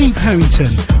 Steve Harrington,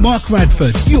 Mark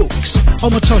Radford, Yooks,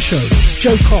 Omatosho,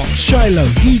 Joe Cox, Shiloh,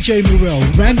 DJ Morel,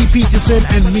 Randy Peterson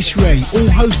and Miss Ray, all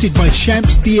hosted by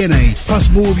Shamps DNA, plus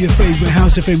more of your favourite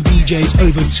House FM DJs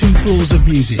over 2 floors of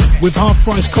music. With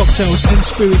half-price cocktails and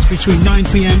spirits between 9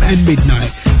 p.m. and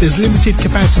midnight. There's limited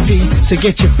capacity, so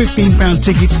get your £15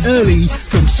 tickets early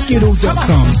from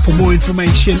skiddle.com. For more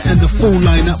information and the full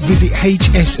lineup, visit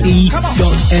hse.fm.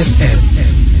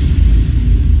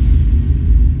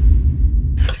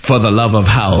 For the love of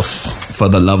house, for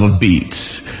the love of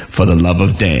beats, for the love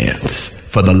of dance,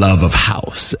 for the love of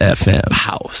House FM,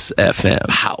 House FM,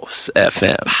 House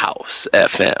FM, House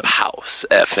FM, House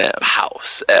FM,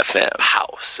 House FM,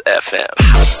 House FM,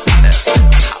 House FM.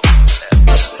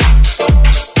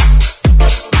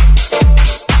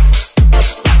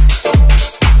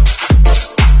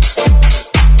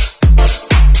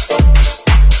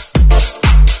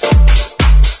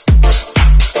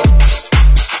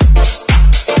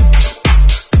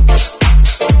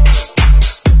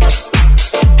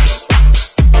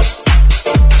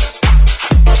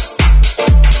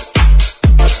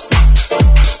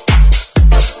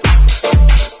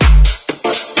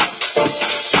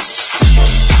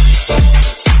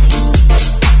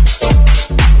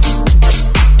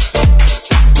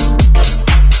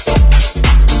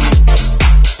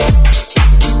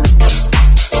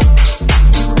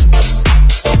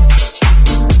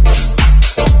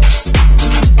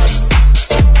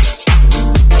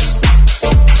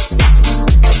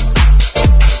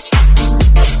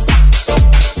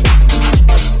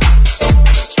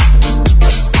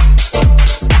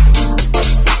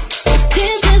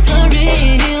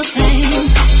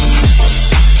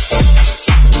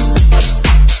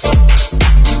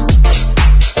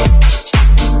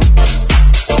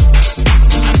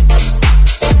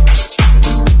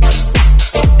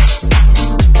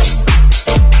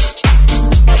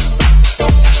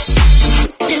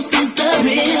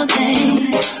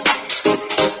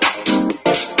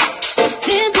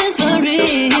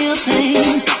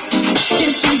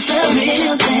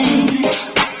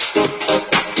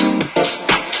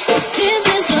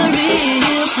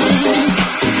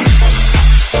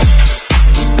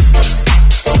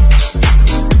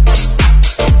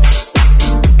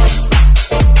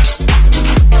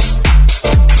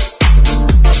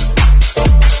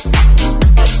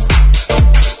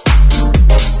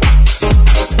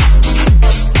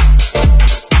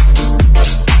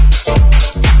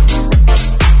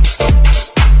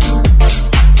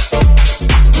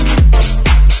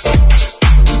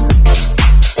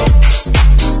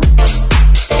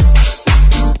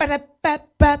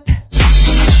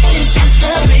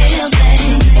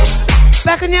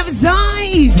 Back on the other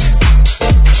side.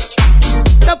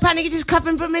 Don't panic, you're just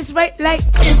covering from Miss Ray.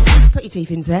 Put your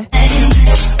teeth in there.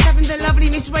 Covering the lovely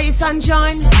Miss Ray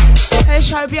Sunshine. Her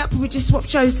show will be up. We just swapped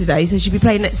shows today, so she'll be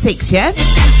playing at 6, yeah?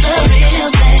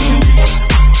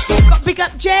 Got to big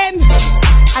up Gem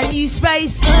and New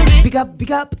Space. Big up,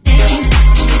 big up.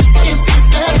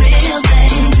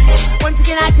 Once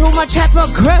again, out to all my chat rock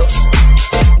crew.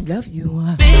 Love you.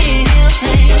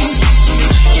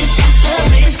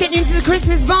 Let's get you into the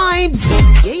Christmas vibes.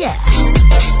 Yeah.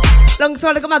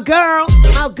 Alongside I got my girl,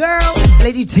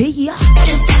 Lady T.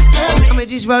 And we're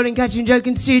just rolling, catching,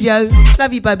 joking studio.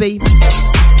 Love you, baby.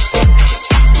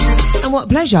 And what a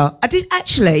pleasure. I did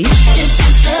actually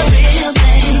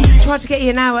try to get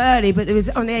here an hour early, but there was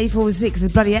on the A46 a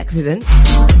bloody accident.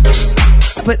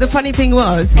 But the funny thing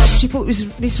was, she thought it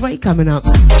was Miss Ray coming up.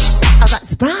 I was like,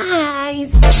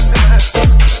 surprise!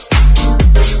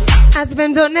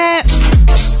 AskFM.net,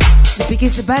 the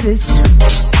biggest, the baddest.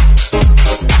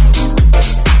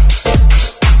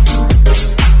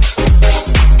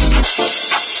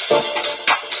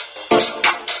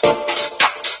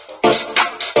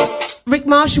 Rick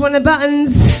Marshall on the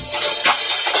buttons.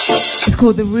 It's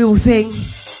called The Real Thing.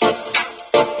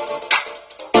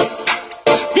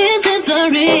 This is the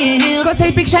real. Gotta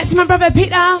say big shout to my brother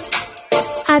Peter.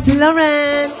 Out to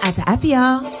Lauren. Out to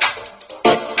Avia.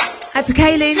 Out to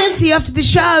Kaylin. See you after the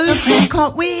show.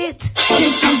 Can't wait.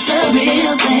 This is the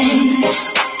real thing.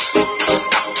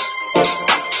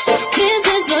 This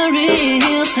is the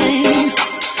real thing.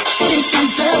 This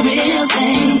is the real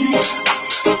thing.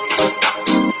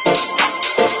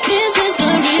 This is the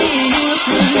real thing.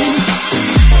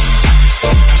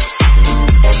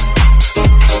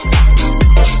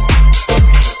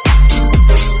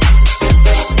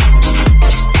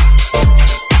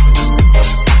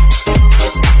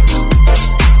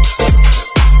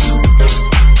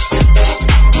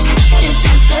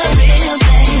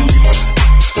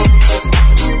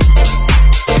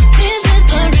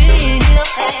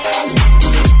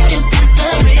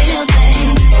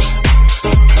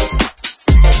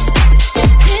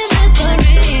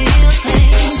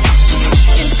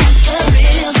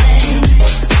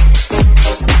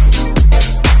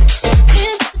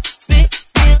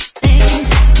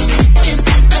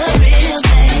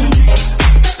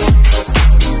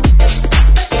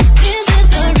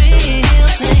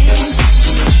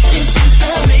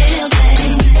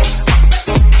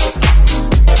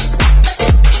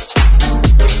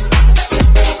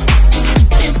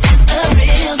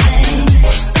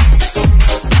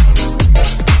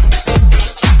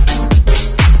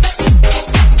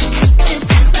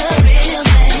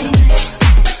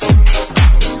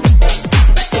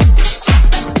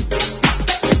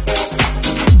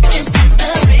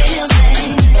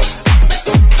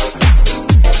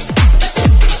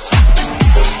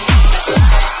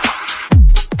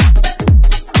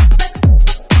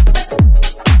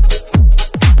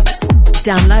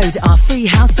 Download our free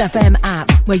House FM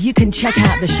app where you can check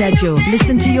out the schedule,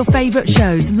 listen to your favourite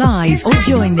shows live, or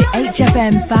join the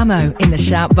HFM Famo in the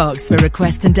shout box for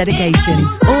requests and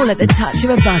dedications, all at the touch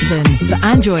of a button. For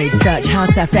Android, search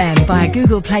House FM via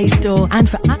Google Play Store, and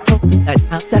for Apple, search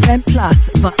House FM Plus.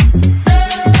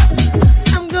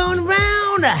 I'm going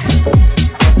round.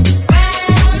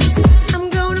 I'm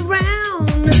going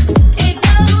around.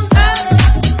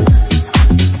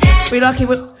 We like it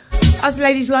with... Us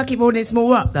ladies like it more when it's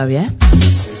more up, though, yeah?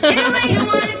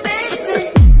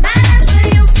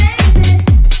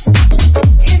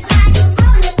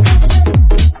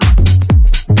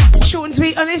 Short and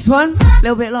sweet on this one. A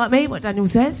little bit like me, what Daniel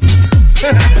says.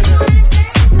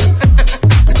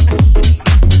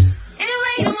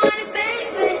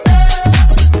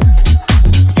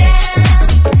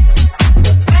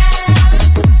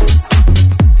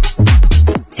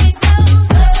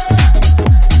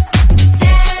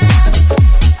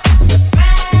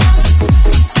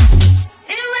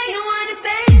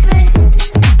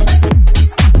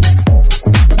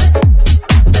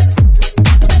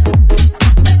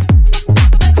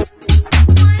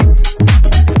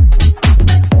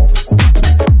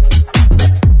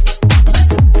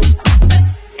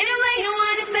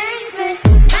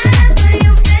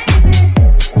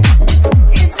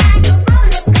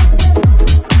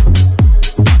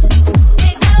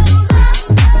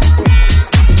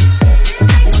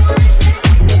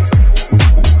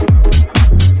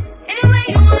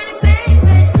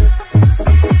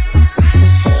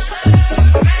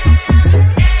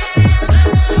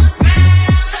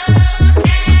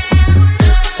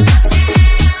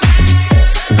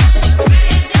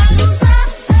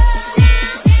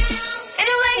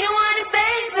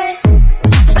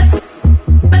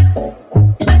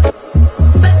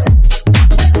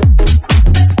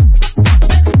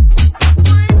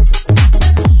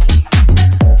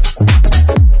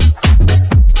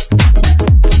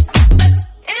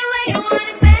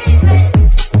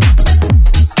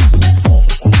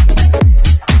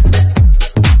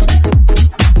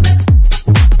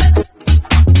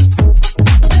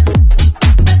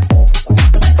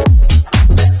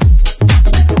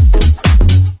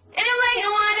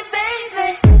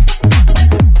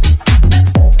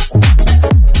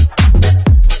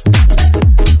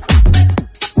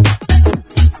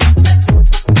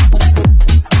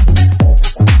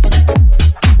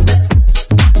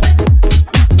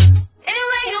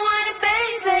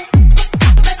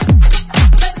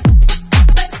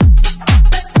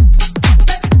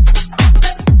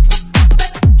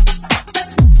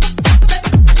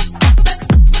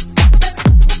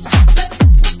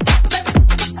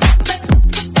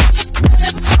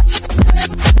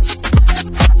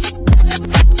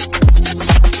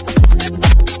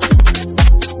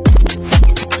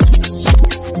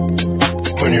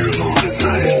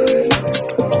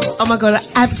 Oh my god,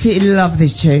 I absolutely love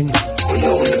this tune. When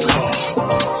you're in the car,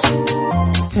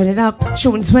 Turn it up.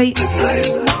 Short and sweet. There's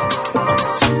no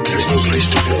place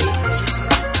to go.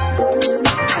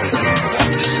 Try thinking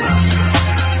about the sun.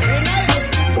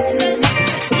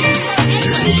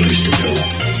 There's no place to go.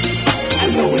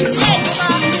 And no one to call.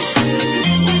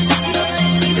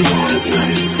 Alone at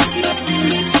night.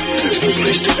 There's no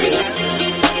place to go.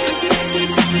 Try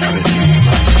thinking about the sun.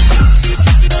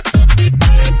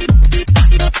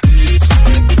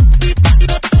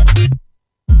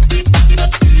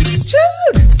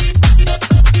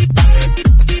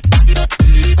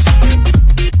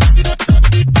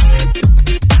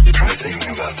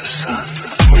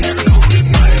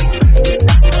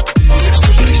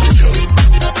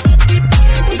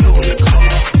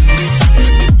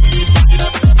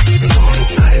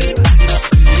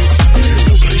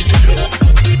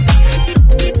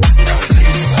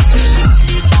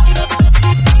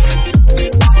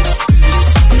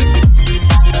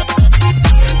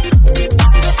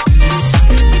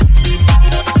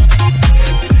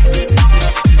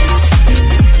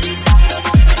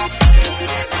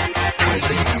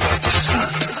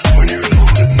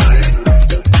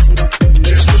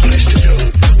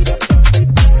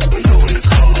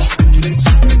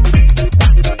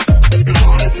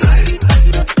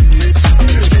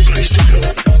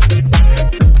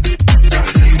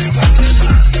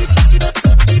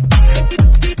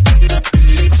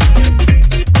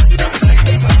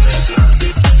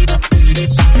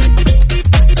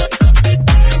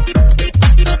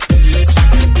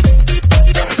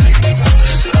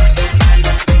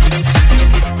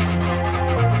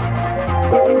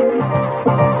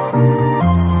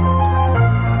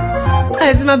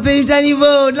 That's my boo, Danny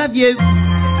Ward. Love you.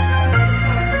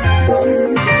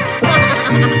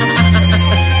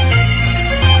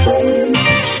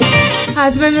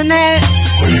 Husband and there.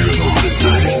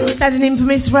 Sad and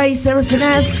infamous Ray, Sarah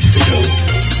Finesse.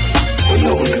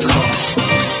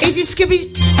 Easy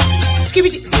Scooby. Scooby.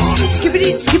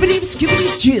 Scooby. Scooby. Scooby.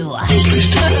 Stew.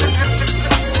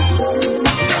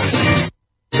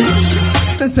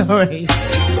 Sorry.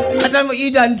 I done what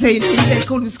you done, Tina. You said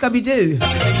call him Scooby-Doo.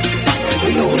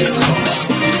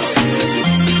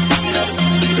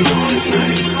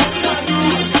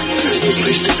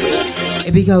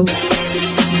 Here we go.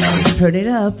 Turn it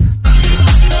up.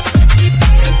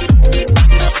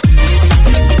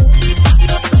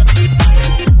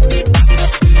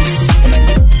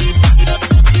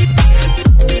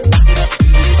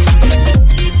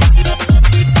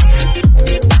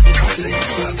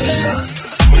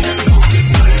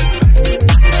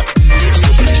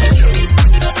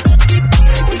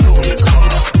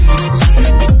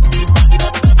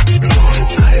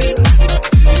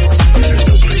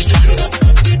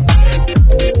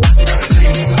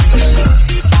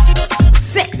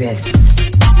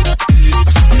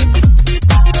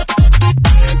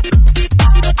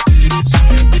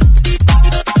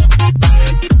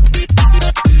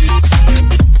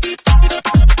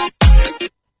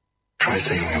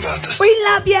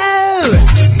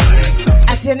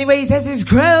 Anyways, this is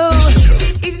Crow.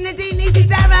 Isn't it Dean? Is it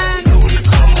Darren?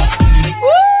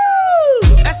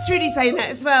 Woo! That's Trudy saying that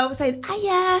as well. Saying,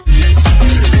 Aya.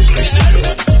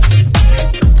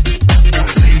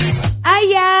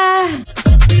 Aya.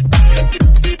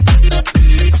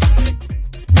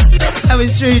 That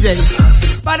was Trudy.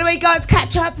 By the way, guys,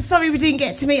 catch up. Sorry we didn't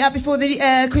get to meet up before the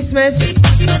Christmas.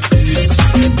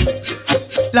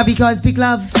 Love you guys. Big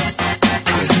love.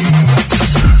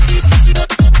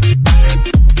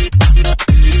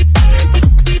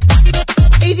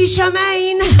 Easy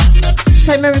Charmaine.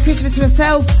 Say Merry Christmas to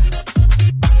herself.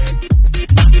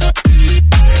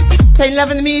 Saying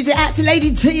loving the music. Out to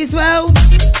Lady T as well.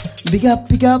 Big up,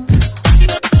 big up.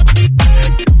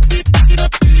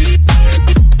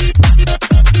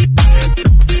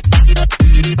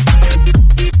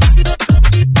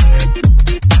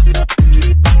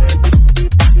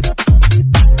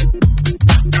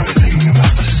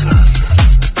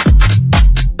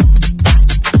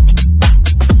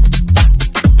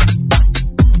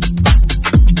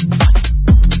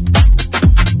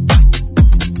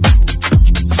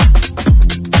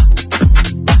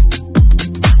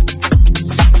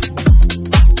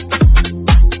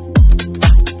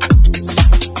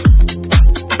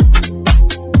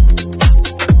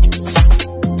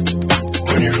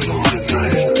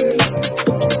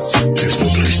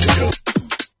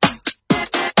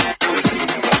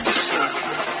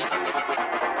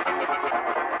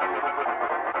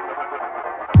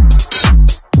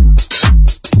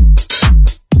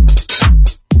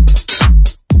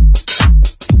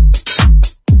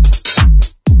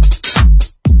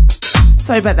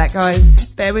 Sorry about that, guys.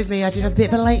 Bear with me. I did a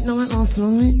bit of a late night last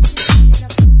night.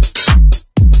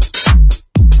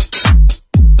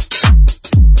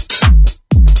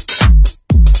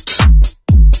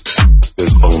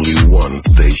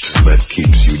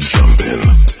 keeps you jumping,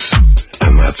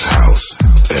 and that's House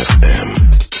FM.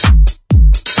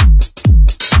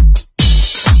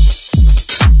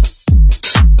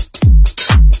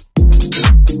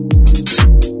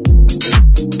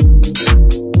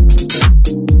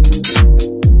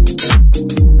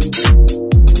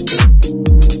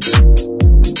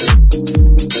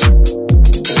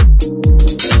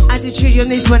 On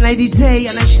this one, Lady T.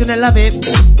 I know she's gonna love it.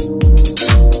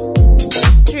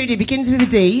 Trudy begins with a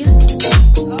D, and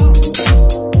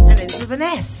ends with an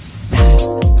S.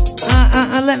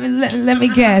 Let me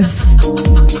guess.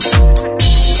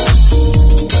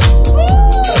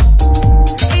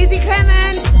 Easy,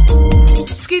 Clement.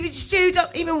 Scooby Stew,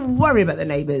 don't even worry about the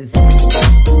neighbours.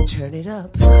 Turn it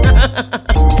up.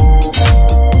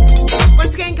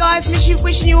 Once again, guys,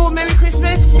 wishing you all a Merry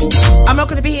Christmas. I'm not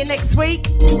going to be here next week,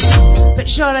 but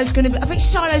Charlotte's going to be. I think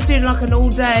Charlotte's doing like an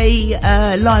all-day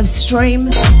live stream.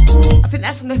 I think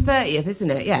that's on the 30th,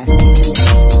 isn't it? Yeah.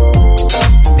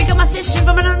 Pick up my sister and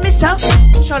I don't miss her.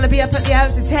 Charlotte will be up at the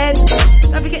hours of 10.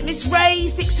 Don't forget Miss Ray,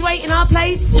 6 to 8 in our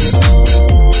place.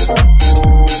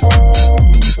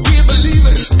 We're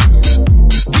believing.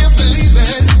 We're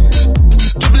believing.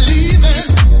 We're believing.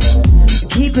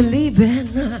 Keep believing.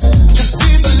 Just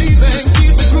keep believing.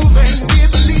 Keep it grooving.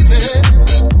 Keep believing.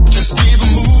 Just keep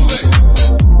it moving.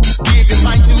 Keep your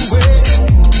mind to it.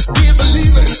 Keep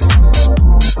believing.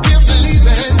 Keep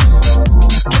believing.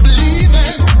 Keep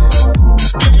believing.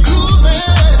 Keep grooving.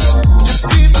 Just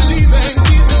keep believing.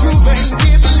 Keep it grooving.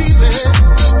 Keep believing.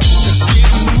 Just keep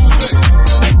it moving.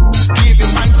 Keep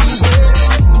your mind to it.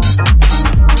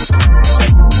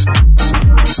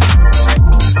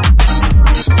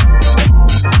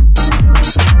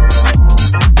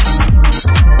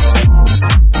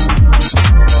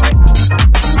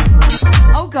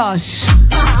 Gosh,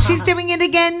 she's doing it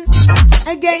again.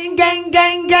 Again.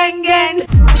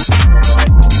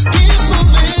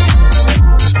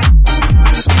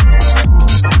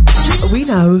 We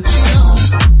know.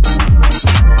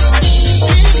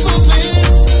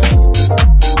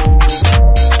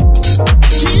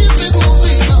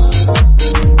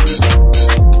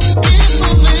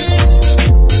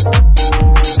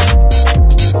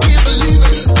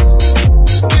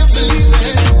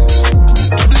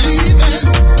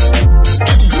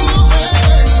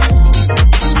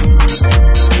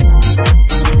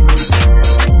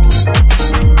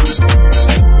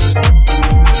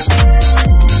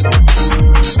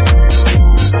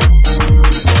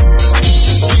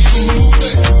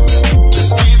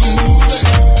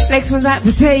 Next one's out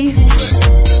for tea.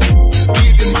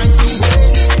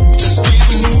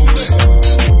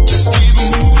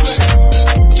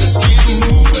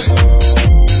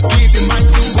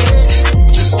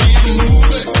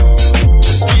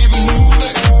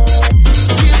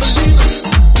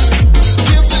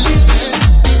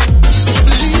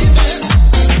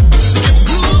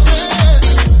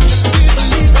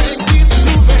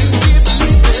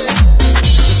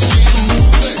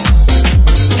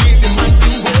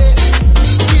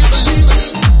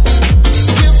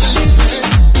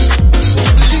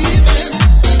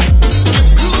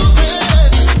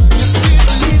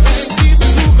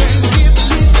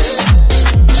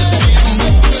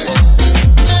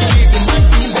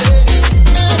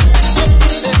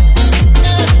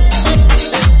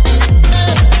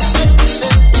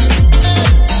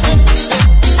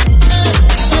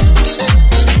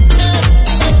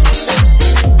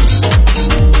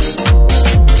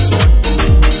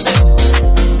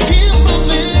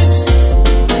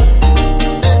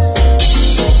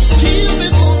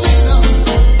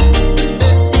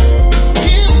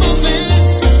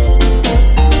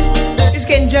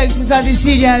 Inside the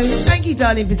studio. Thank you,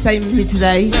 darling, for saving me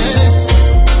today.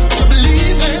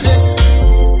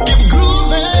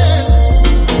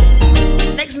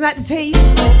 Next one's out to tea.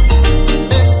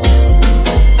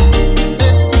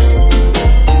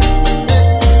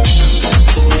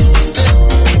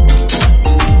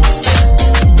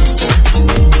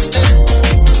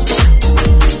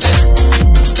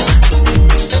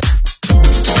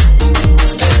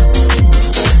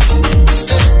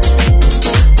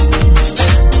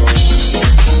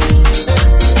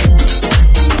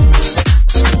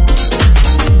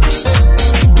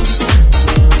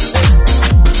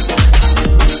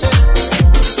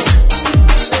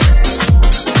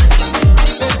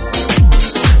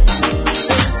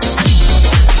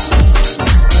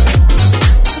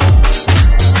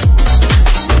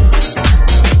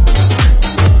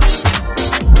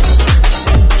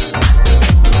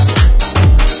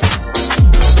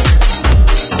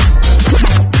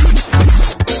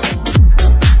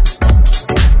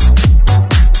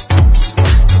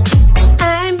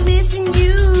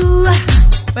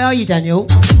 you, Daniel.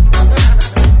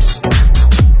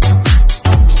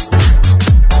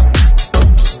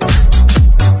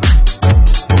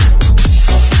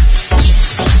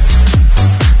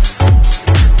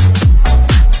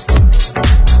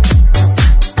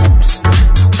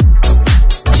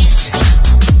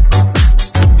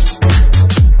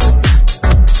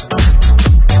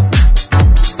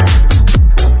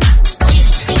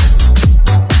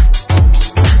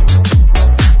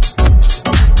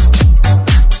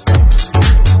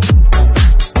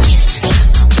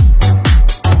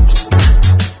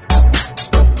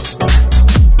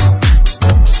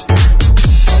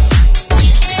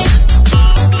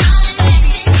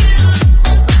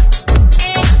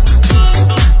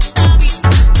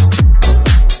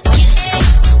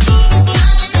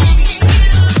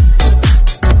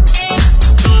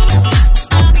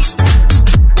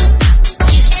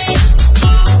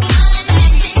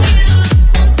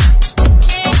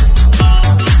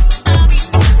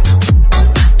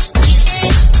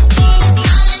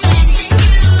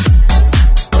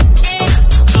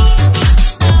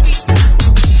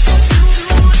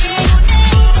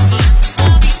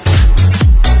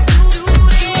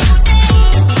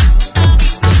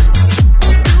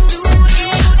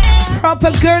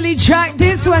 Girly track,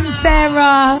 this one,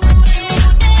 Sarah.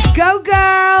 Go,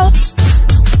 girl.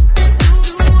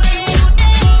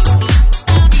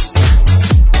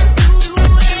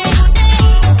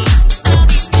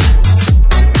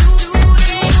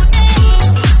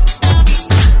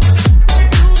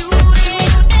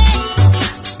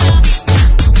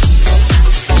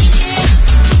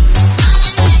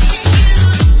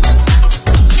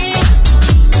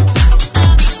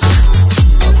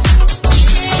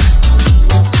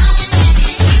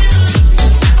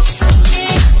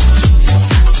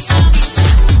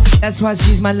 That's why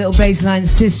she's my little baseline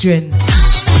sister-in.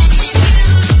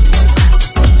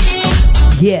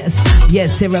 Yes,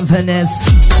 yes, Sarah Vanessa.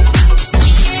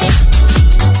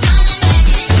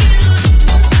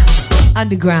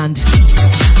 Underground.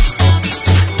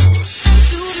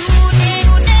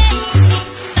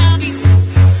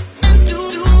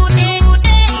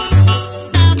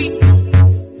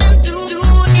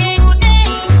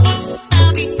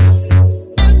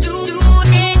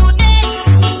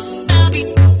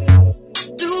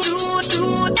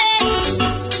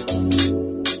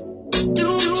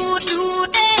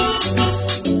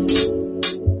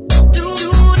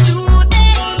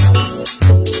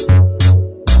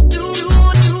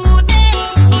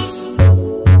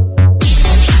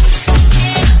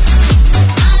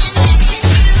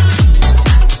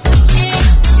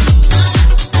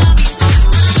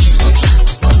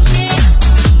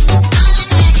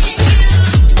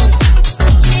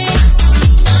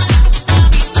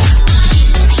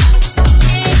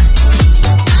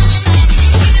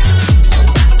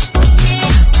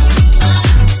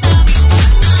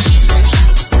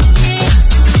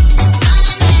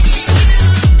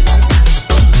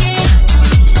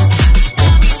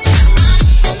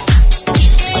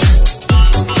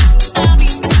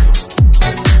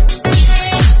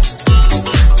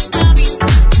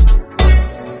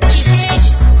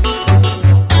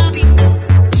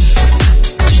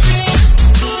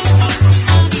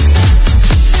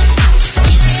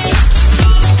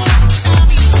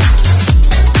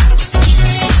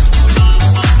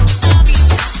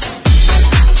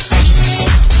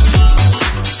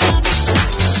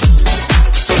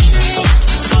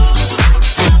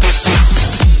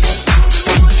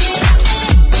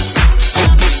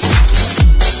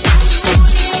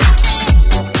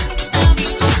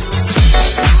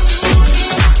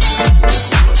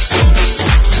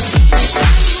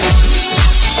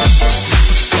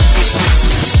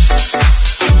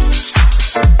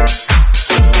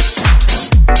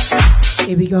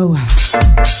 Here we go.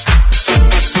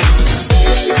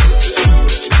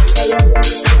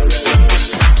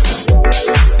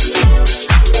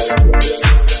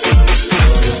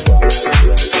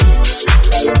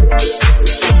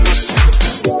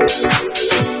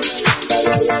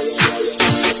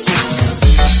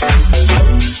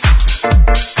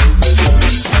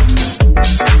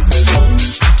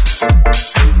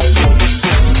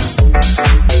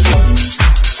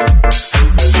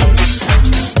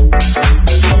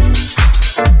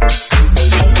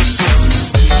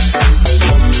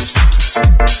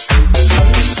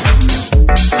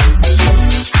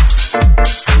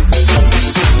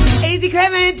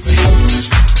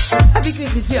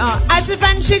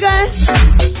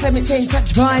 Clementine,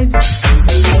 such vibes.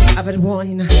 I've had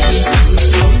wine.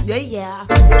 Yeah, yeah.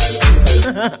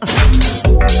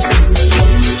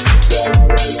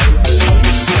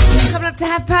 Coming up to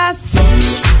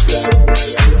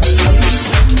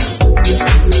 1:30.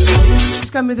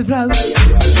 Just going with the flow.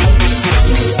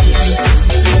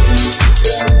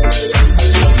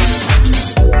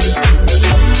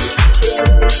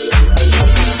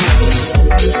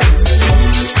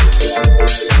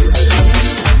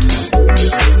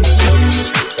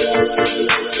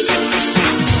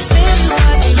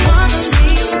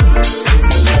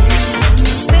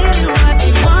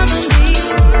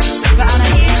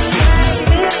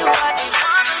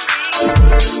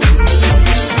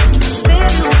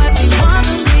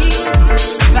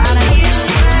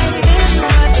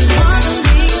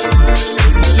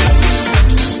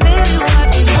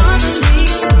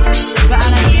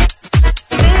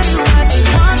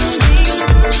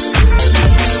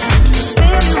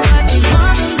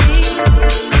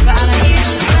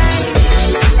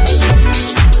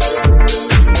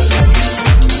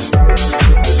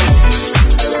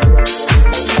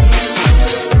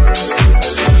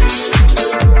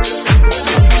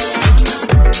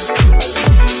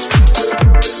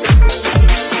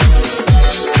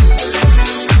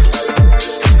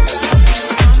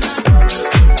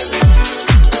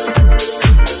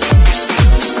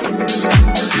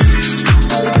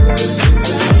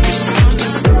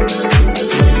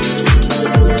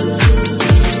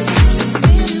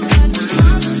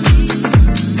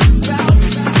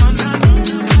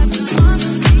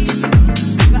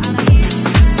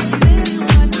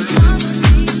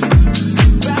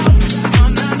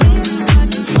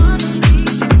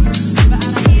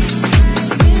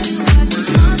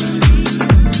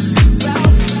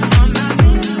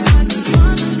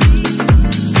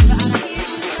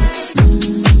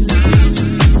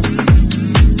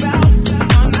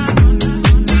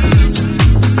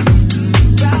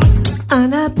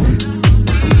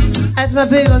 My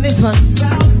boo on this one.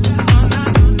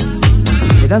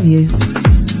 We love you.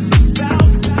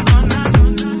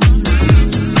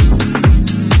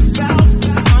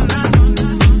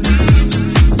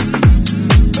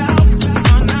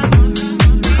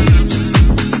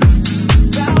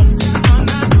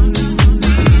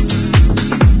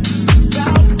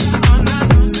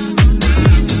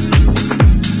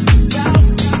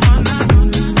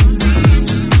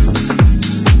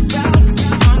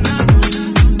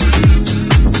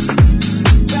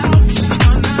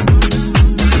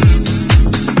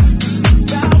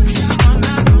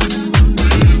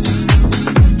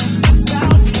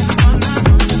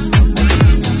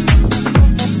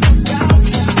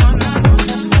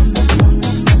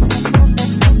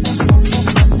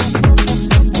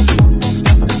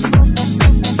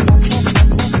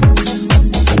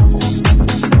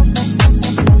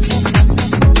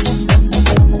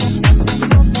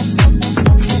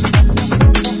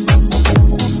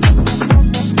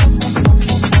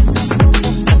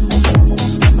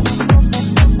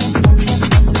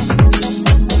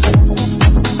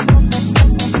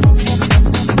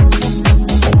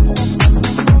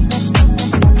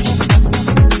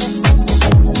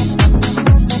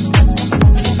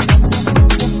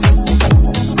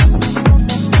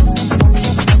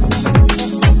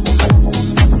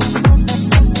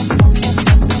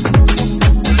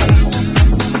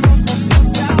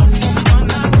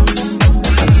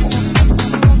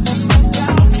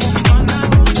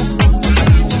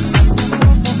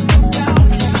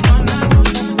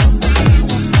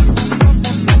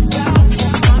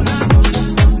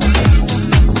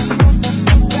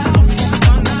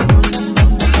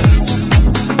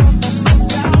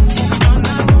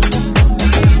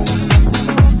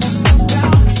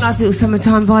 Nice little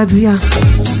summertime vibe here.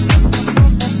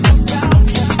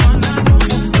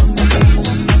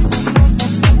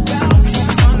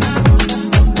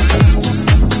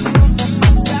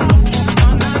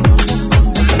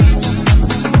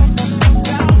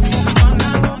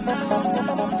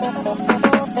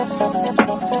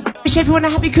 Wish everyone a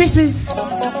happy Christmas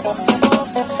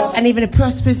and even a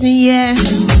prosperous new year.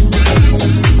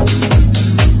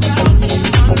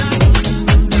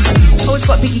 Always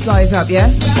got picky guys up, yeah?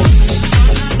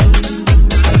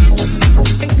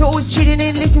 Thanks for always tuning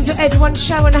in, listening to everyone's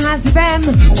show on the House of M.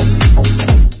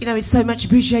 You know, it's so much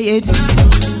appreciated.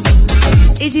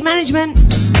 Easy management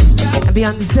and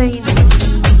behind the scene.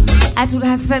 At all the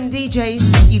House of M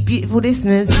DJs, you beautiful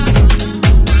listeners.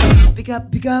 Big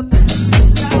up, big up.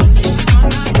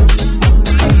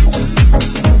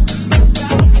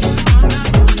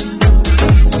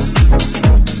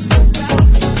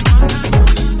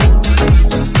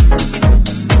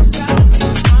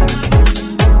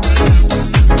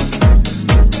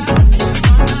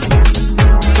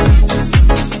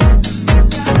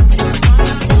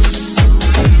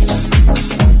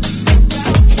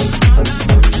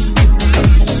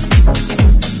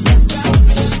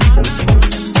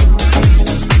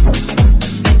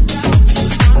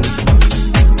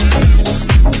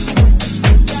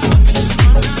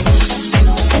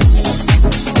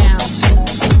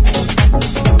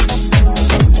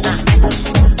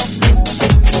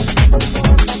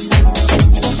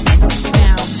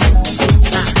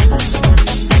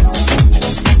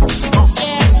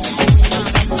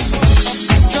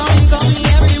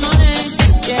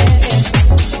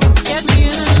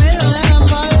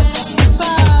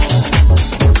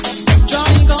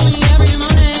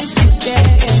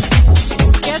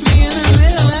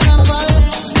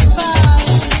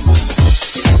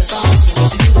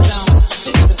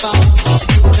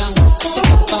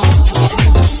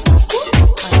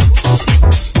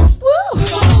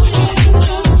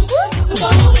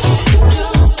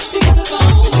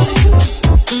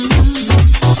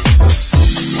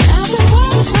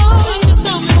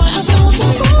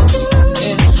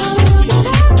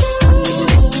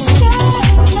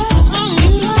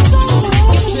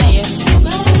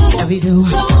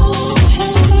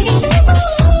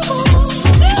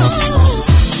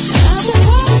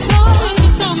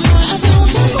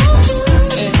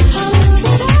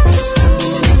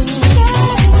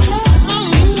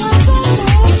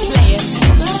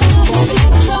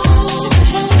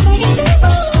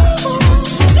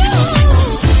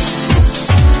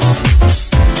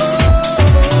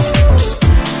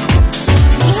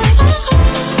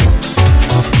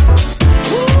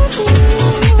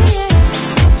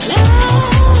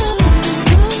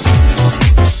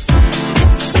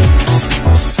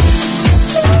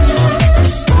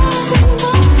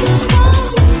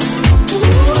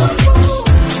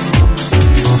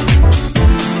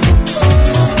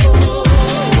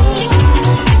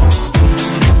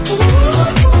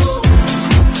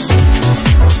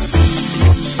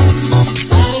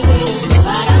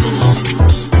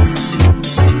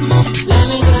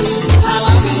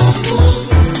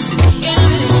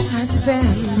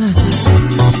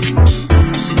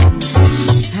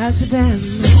 them.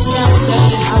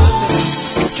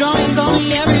 Drawing on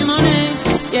me every morning,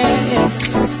 yeah, yeah.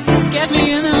 Catch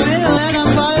me in the middle as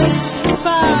I'm falling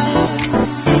by.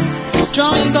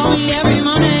 Drawing on me every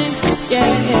morning,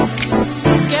 yeah, yeah.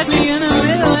 Catch me in the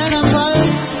middle as I'm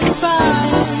falling by.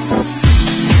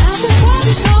 After what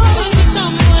you told me, you tell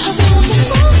me what I told you.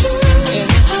 Yeah.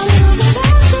 How you get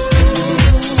out of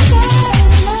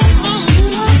you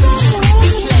like that way.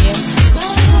 You play it, but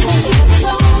I never get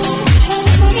so. And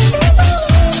it's like it gets all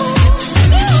over.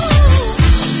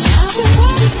 After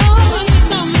what you told me, you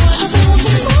tell me what I told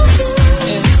you.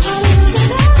 Yeah. How you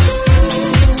get out of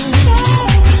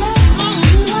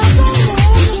you like that way.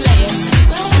 You play it,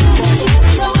 but I never get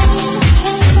so.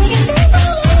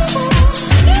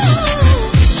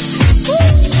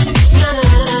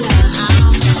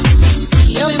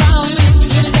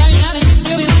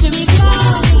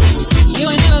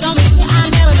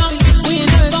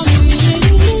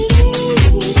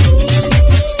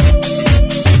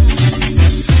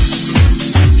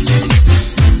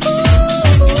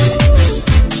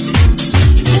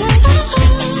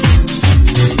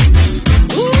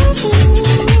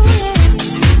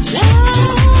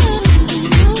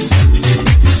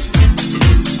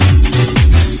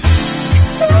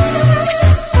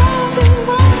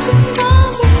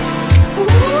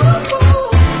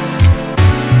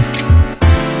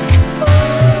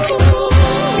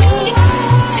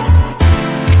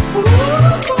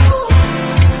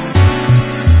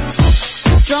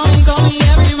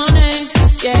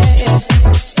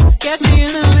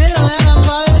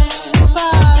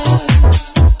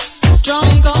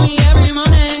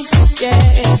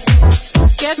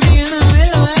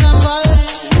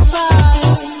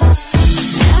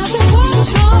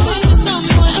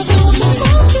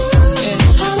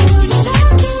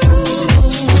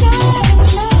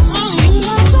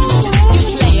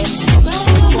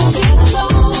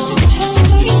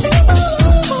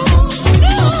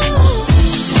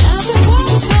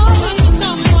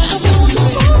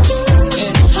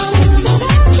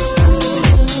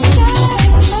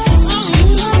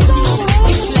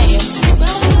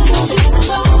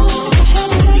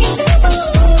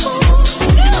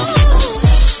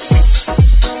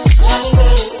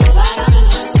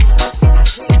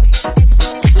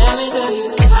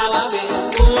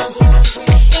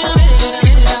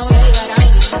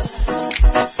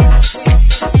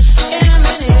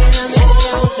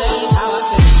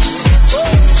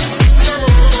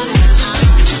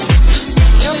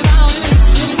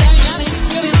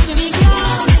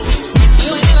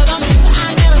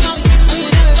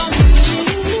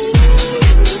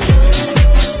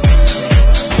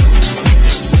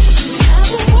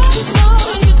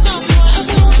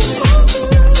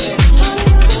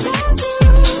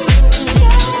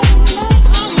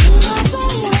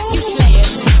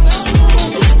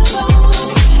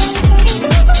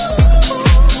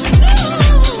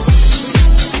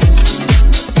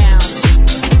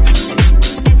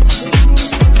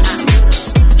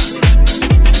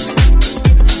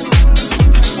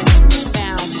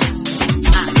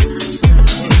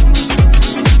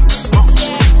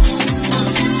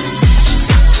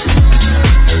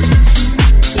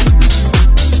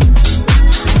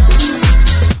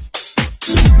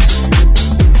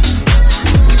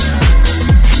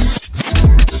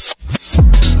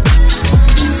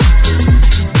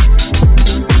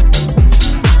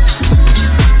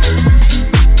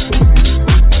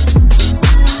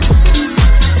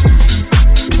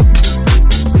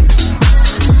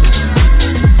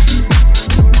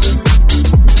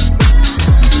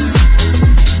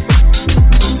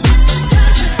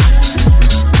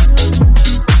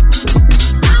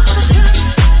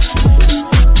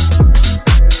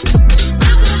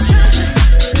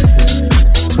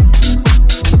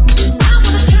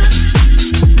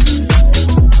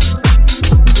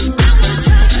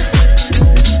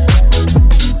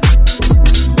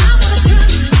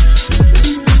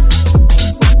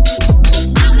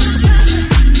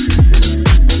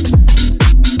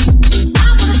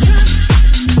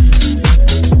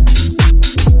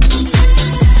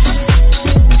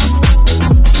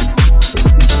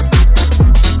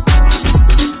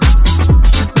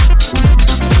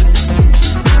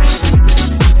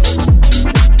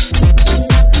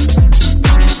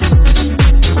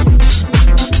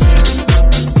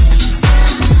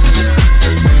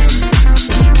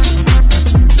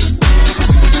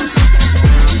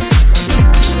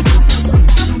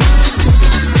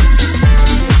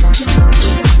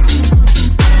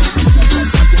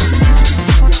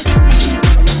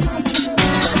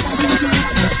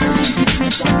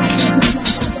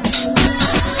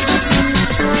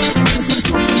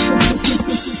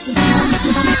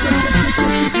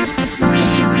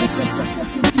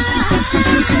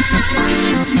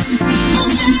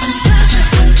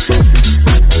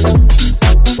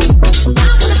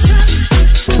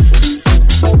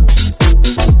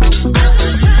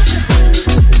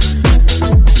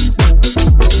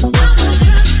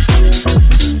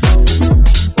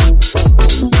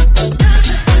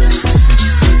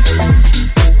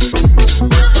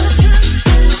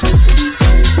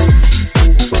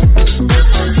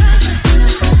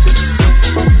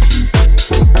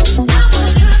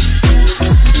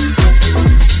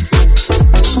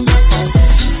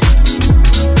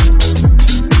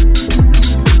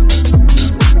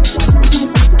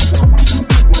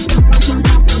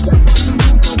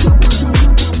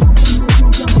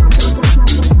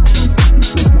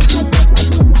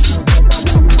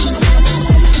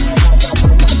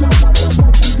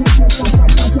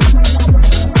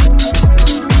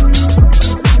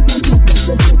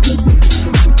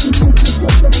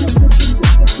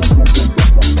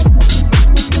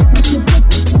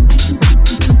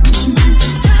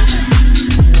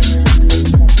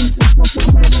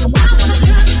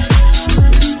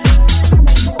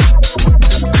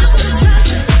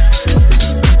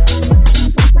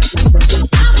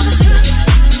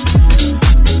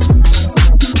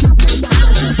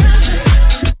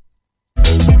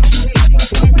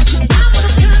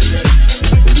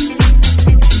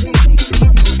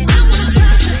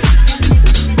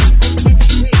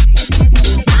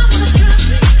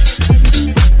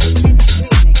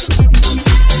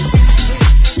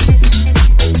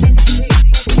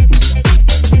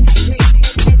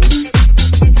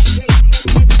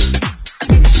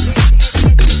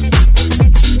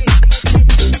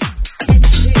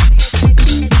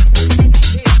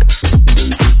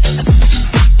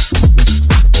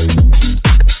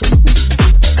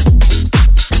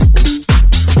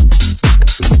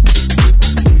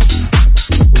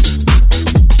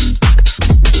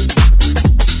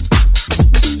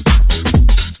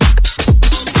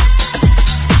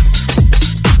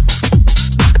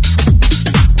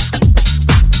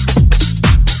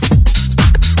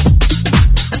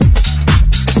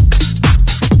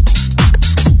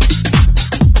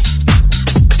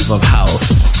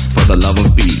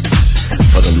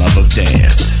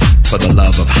 dance, for the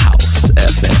love of house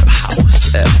FM,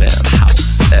 house FM,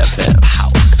 house FM,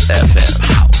 house FM,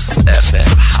 house FM,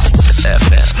 house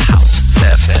FM, house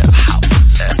FM, house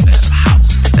FM,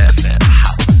 house FM,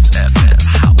 house FM,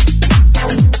 house.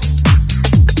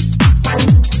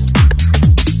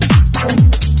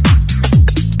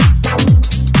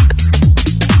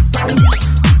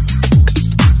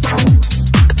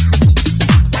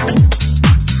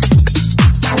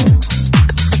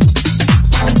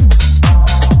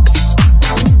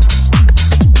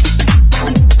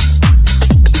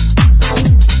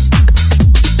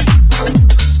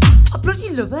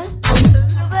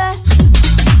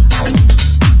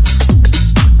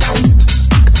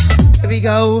 Here we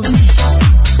go.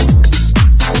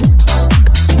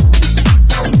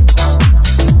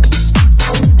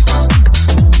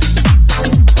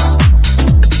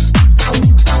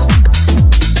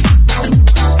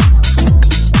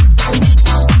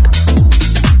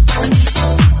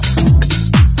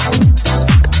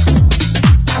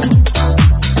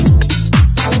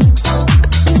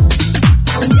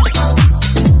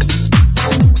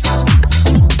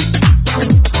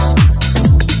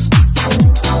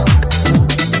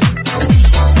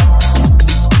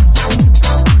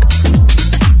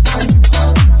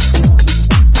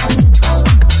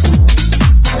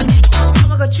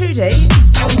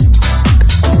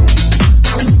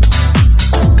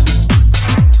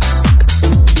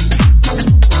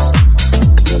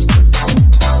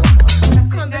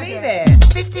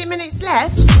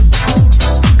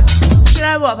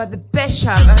 I've had the best show.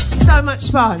 I've had so much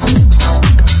fun.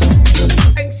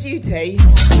 Thanks, you, T.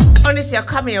 Honestly, I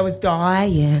come here, I was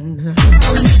dying.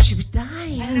 She was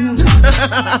dying.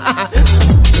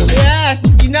 Yes,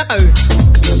 you know.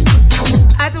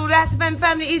 Add all that FM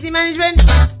family, easy management.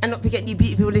 And not forget you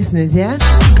beautiful listeners, yeah?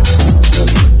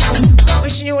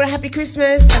 Wishing you all a happy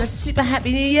Christmas and a super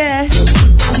happy New Year.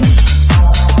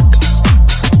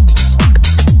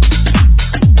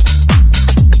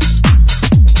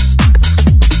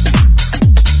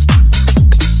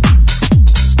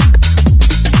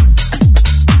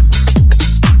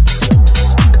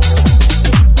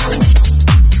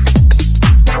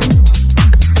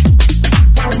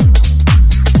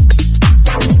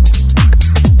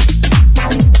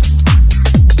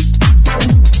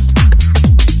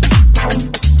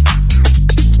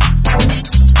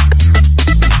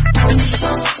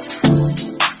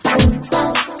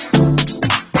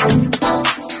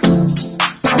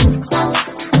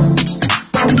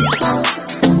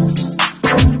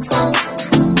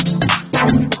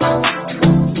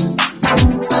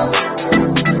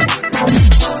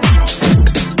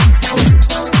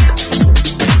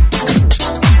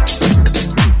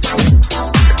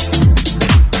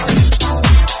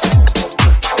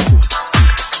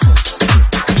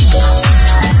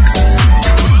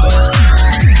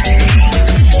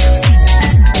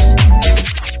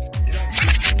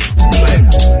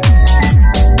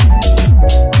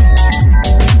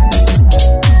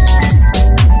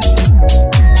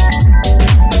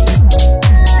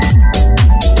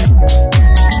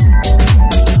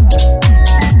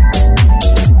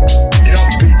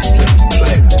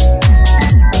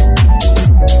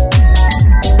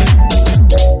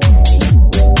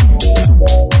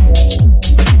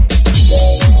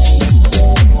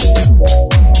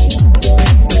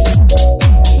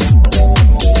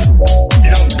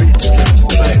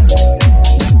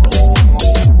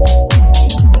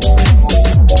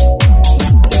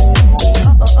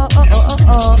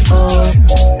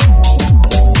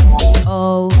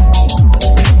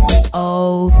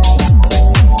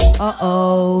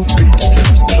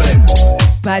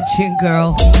 Bad tune,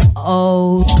 girl.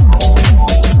 Oh.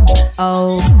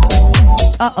 Oh.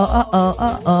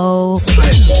 Oh.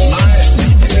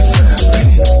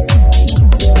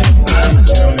 I was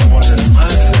the only one in my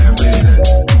family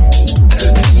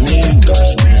that had leaned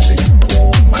towards music.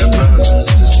 My brothers and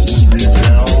sisters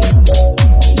rebelled,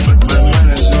 but my mind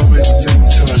has always been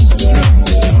towards the drums.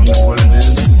 I don't know what it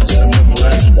is, it's just I never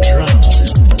learned to drum.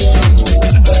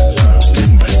 I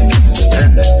think it's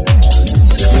ended, because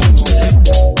it's cool.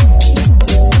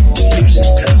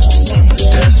 Using pencils on the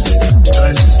desk, but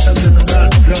I just something about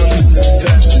drums that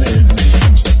fascinated me.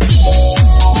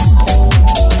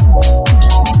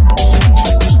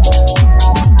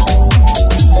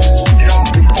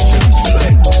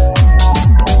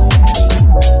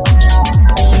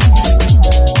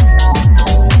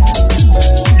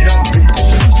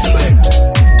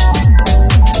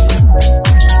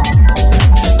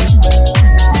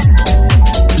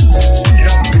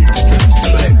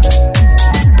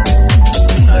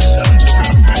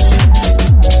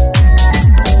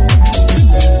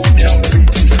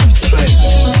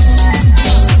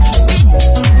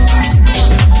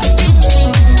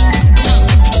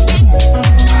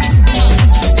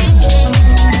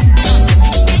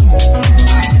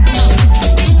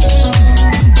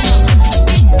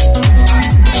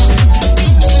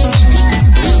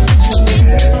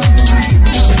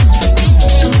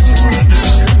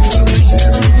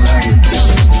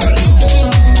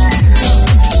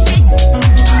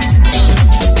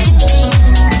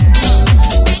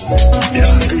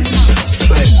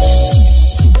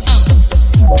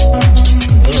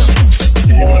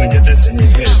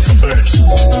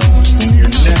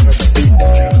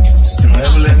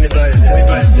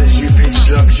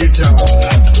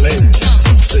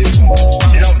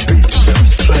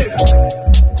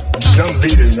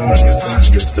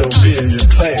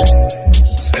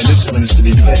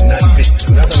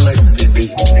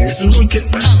 Yeah.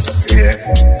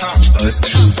 Oh, it's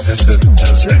true. That's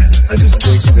right. I just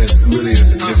think that really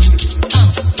is a difference.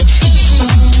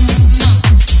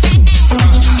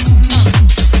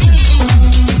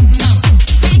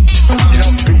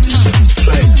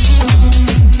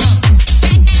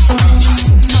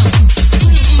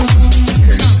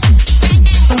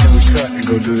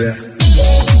 Go do that.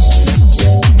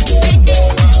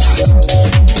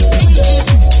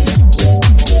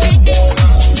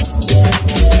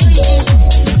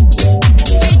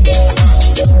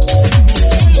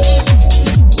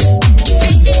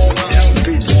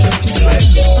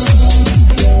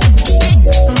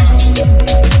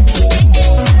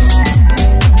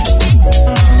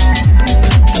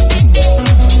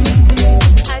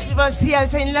 As you all see, I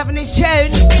was saying loving this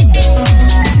tune.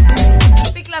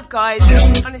 Love, guys.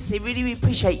 Honestly, really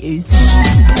appreciate you.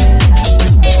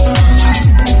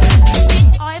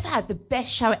 I've had the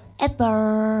best show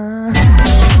ever.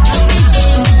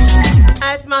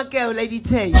 As my girl, Lady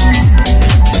T.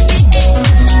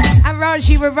 And Raj,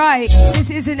 you were right. This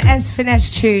is an S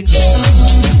Finesse tune.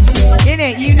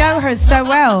 Innit? You know her so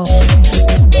well.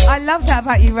 I love that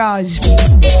about you, Raj.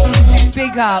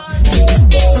 Big up.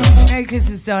 Merry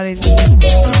Christmas, darling.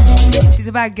 She's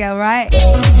a bad girl, right?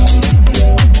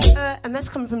 And that's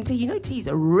coming from T. You know T's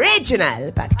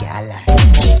original bad girl.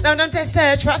 No, don't test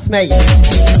her, trust me.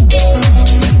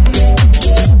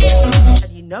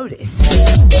 And you know this.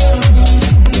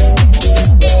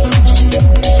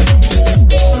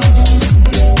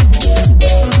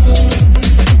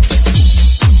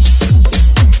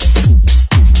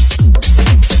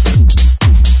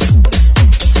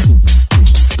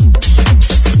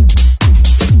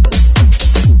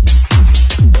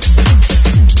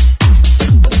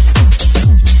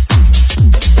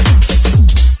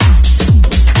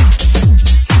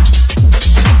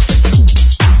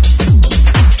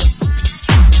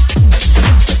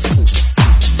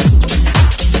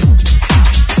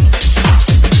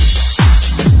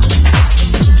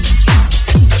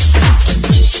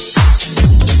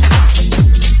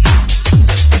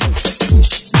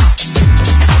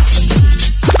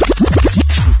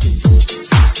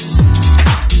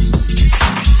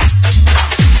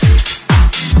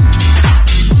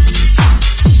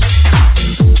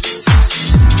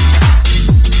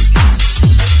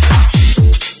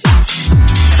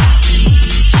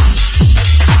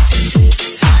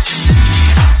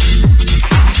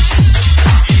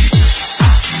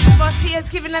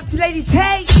 To Lady T.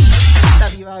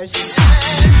 Love you, Raj.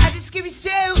 I just Scooby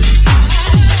Stew.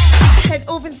 Said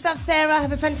Orphan stuff, Sarah.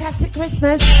 Have a fantastic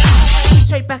Christmas.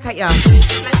 Straight back at ya.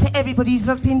 Let's say everybody's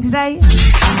locked in today.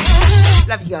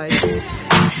 Love you guys.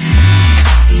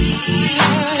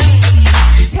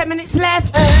 10 minutes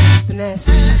left. Finesse.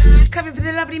 Coming for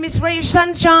the lovely Miss Ray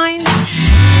Sunshine.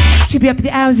 She'll be up at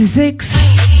the hours of 6.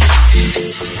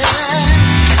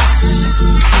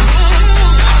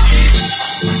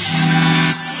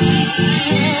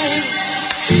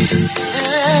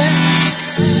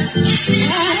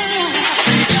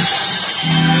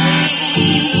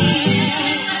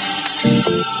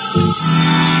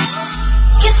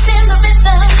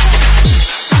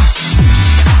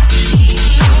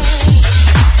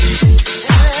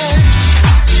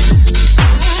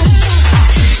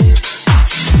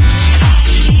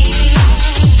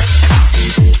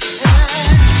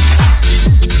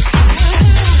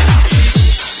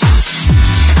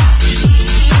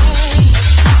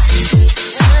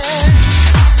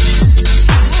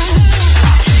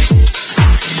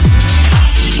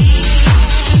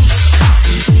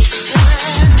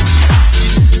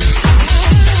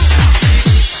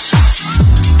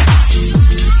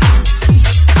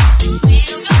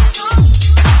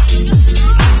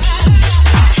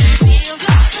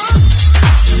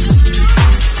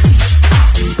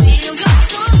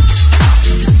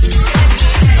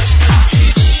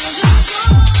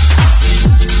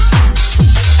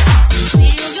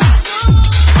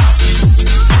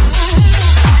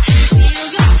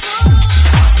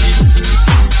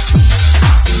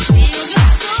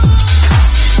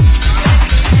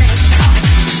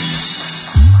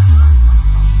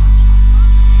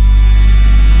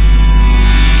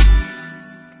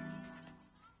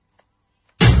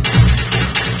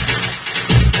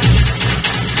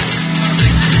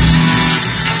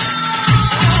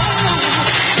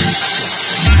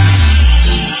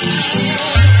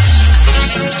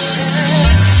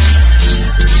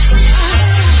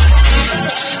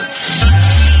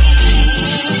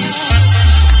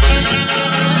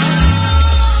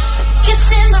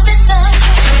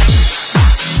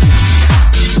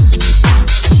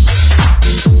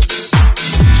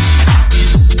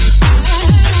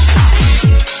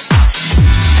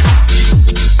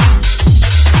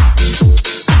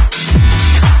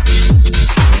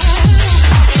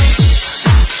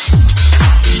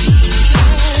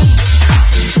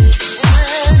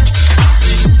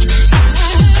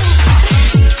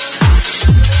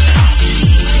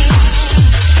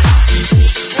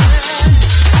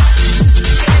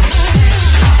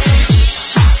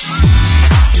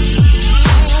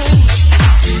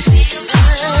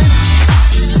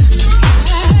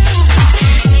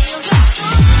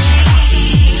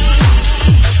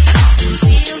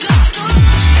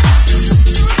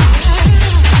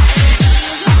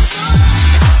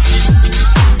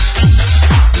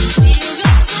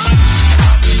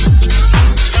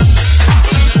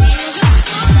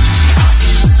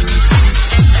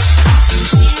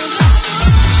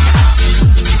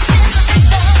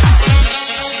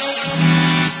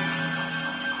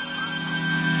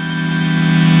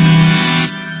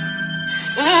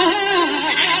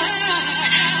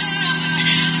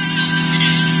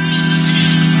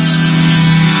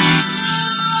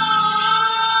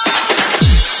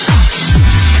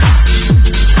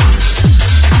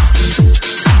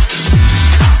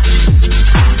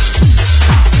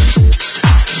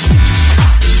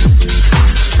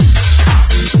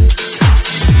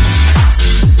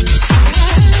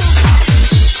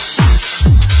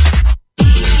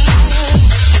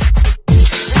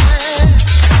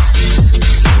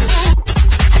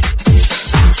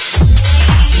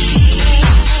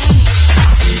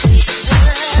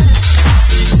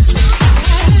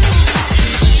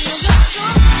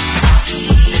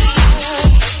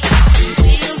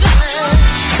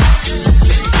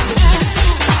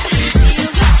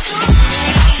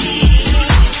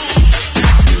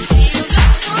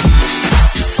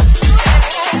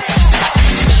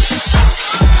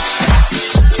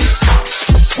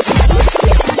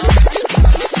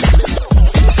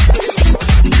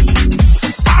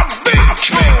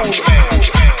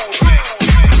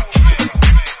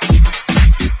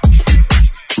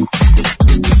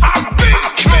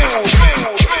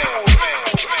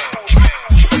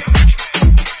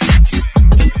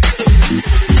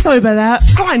 Sorry about that.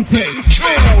 Quarantine.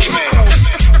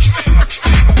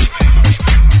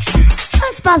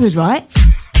 That's Buzzard, right?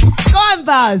 Go on,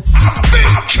 Buzz.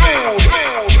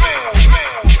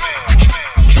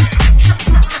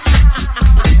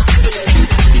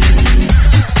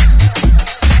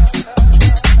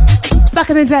 Back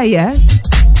in the day, yeah,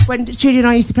 when Judy and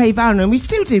I used to play vinyl, and we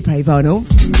still do play vinyl.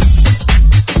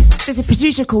 There's a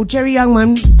producer called Jerry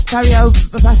Youngman, Dario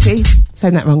Babassi,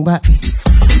 saying that wrong, but...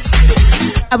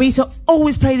 And we used to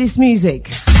always play this music.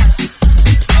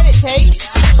 And it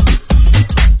takes...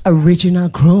 Original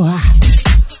grower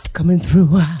coming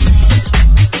through. Yeah,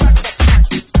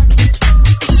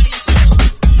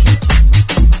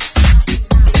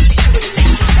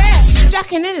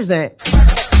 jacking in, isn't it?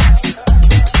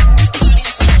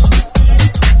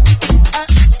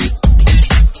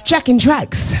 Jacking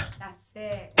tracks. That's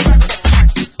it.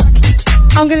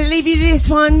 I'm going to leave you this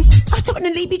one. I don't want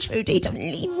to leave you, Trudy. Don't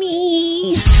leave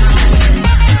me.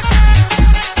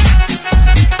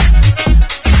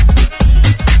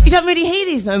 You don't really hear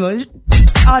these no more.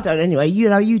 I don't anyway. You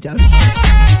know you don't.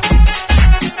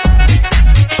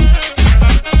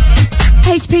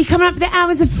 HP coming up with the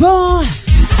hours of 4.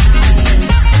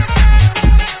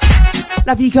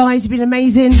 Love you guys. You've been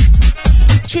amazing.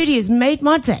 Trudy has made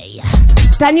my day.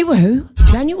 Daniel who?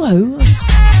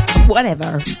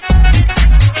 Whatever.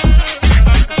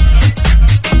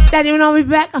 Daniel and I will be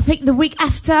back, I think, the week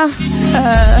after. I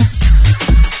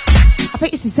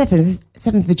think it's the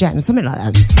 7th of Jan, or something like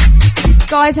that.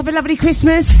 Guys, have a lovely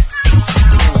Christmas.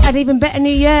 And even better New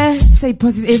Year. Stay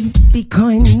positive, be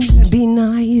kind, be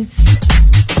nice.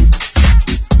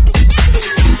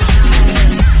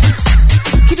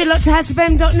 Keep it locked to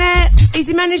housefm.net.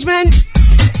 Easy management.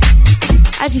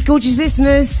 Actually, gorgeous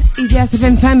listeners, Easy House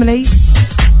FM family.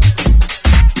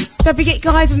 Don't forget,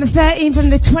 guys, on the 13th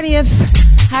and the 20th,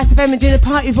 House FM are doing a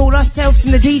party with all ourselves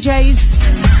and the DJs.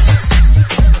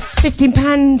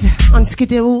 £15 on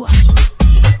Skidoo.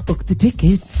 Book the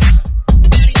tickets.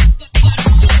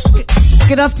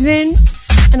 Good afternoon,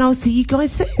 and I'll see you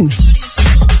guys soon.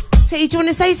 So, do you want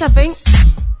to say something?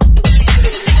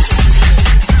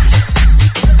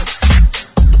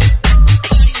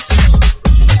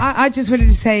 I just wanted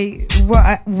to say what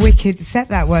a wicked set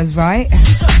that was, right?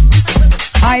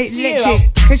 I literally,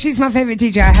 because she's my favourite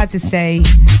DJ, I had to stay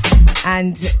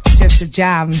and just a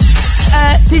jam.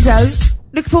 Ditto.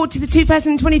 Look forward to the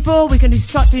 2024. We're going to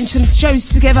start doing some shows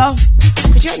together.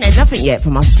 But you ain't had nothing yet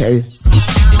from us two.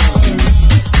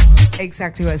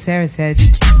 Exactly what Sarah said.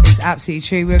 It's absolutely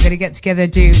true. We're going to get together,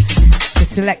 do the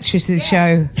Selectress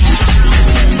show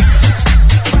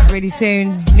really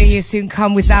soon. New Year soon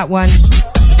come with that one.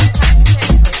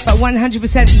 But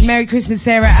 100% Merry Christmas,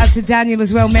 Sarah, out to Daniel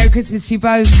as well. Merry Christmas to you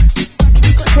both.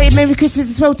 Got to say Merry Christmas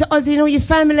as well to Ozzy and all your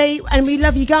family, and we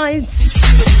love you guys.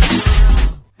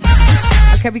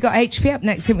 Okay, we got HP up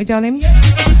next, didn't we, darling?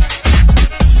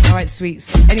 All right,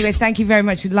 sweets. Anyway, thank you very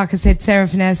much. Like I said, Sarah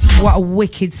Finesse, what a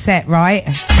wicked set, right?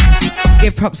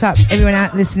 Give props up, everyone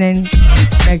out listening.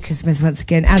 Merry Christmas once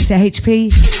again. Out to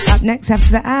HP, up next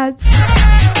after the ads.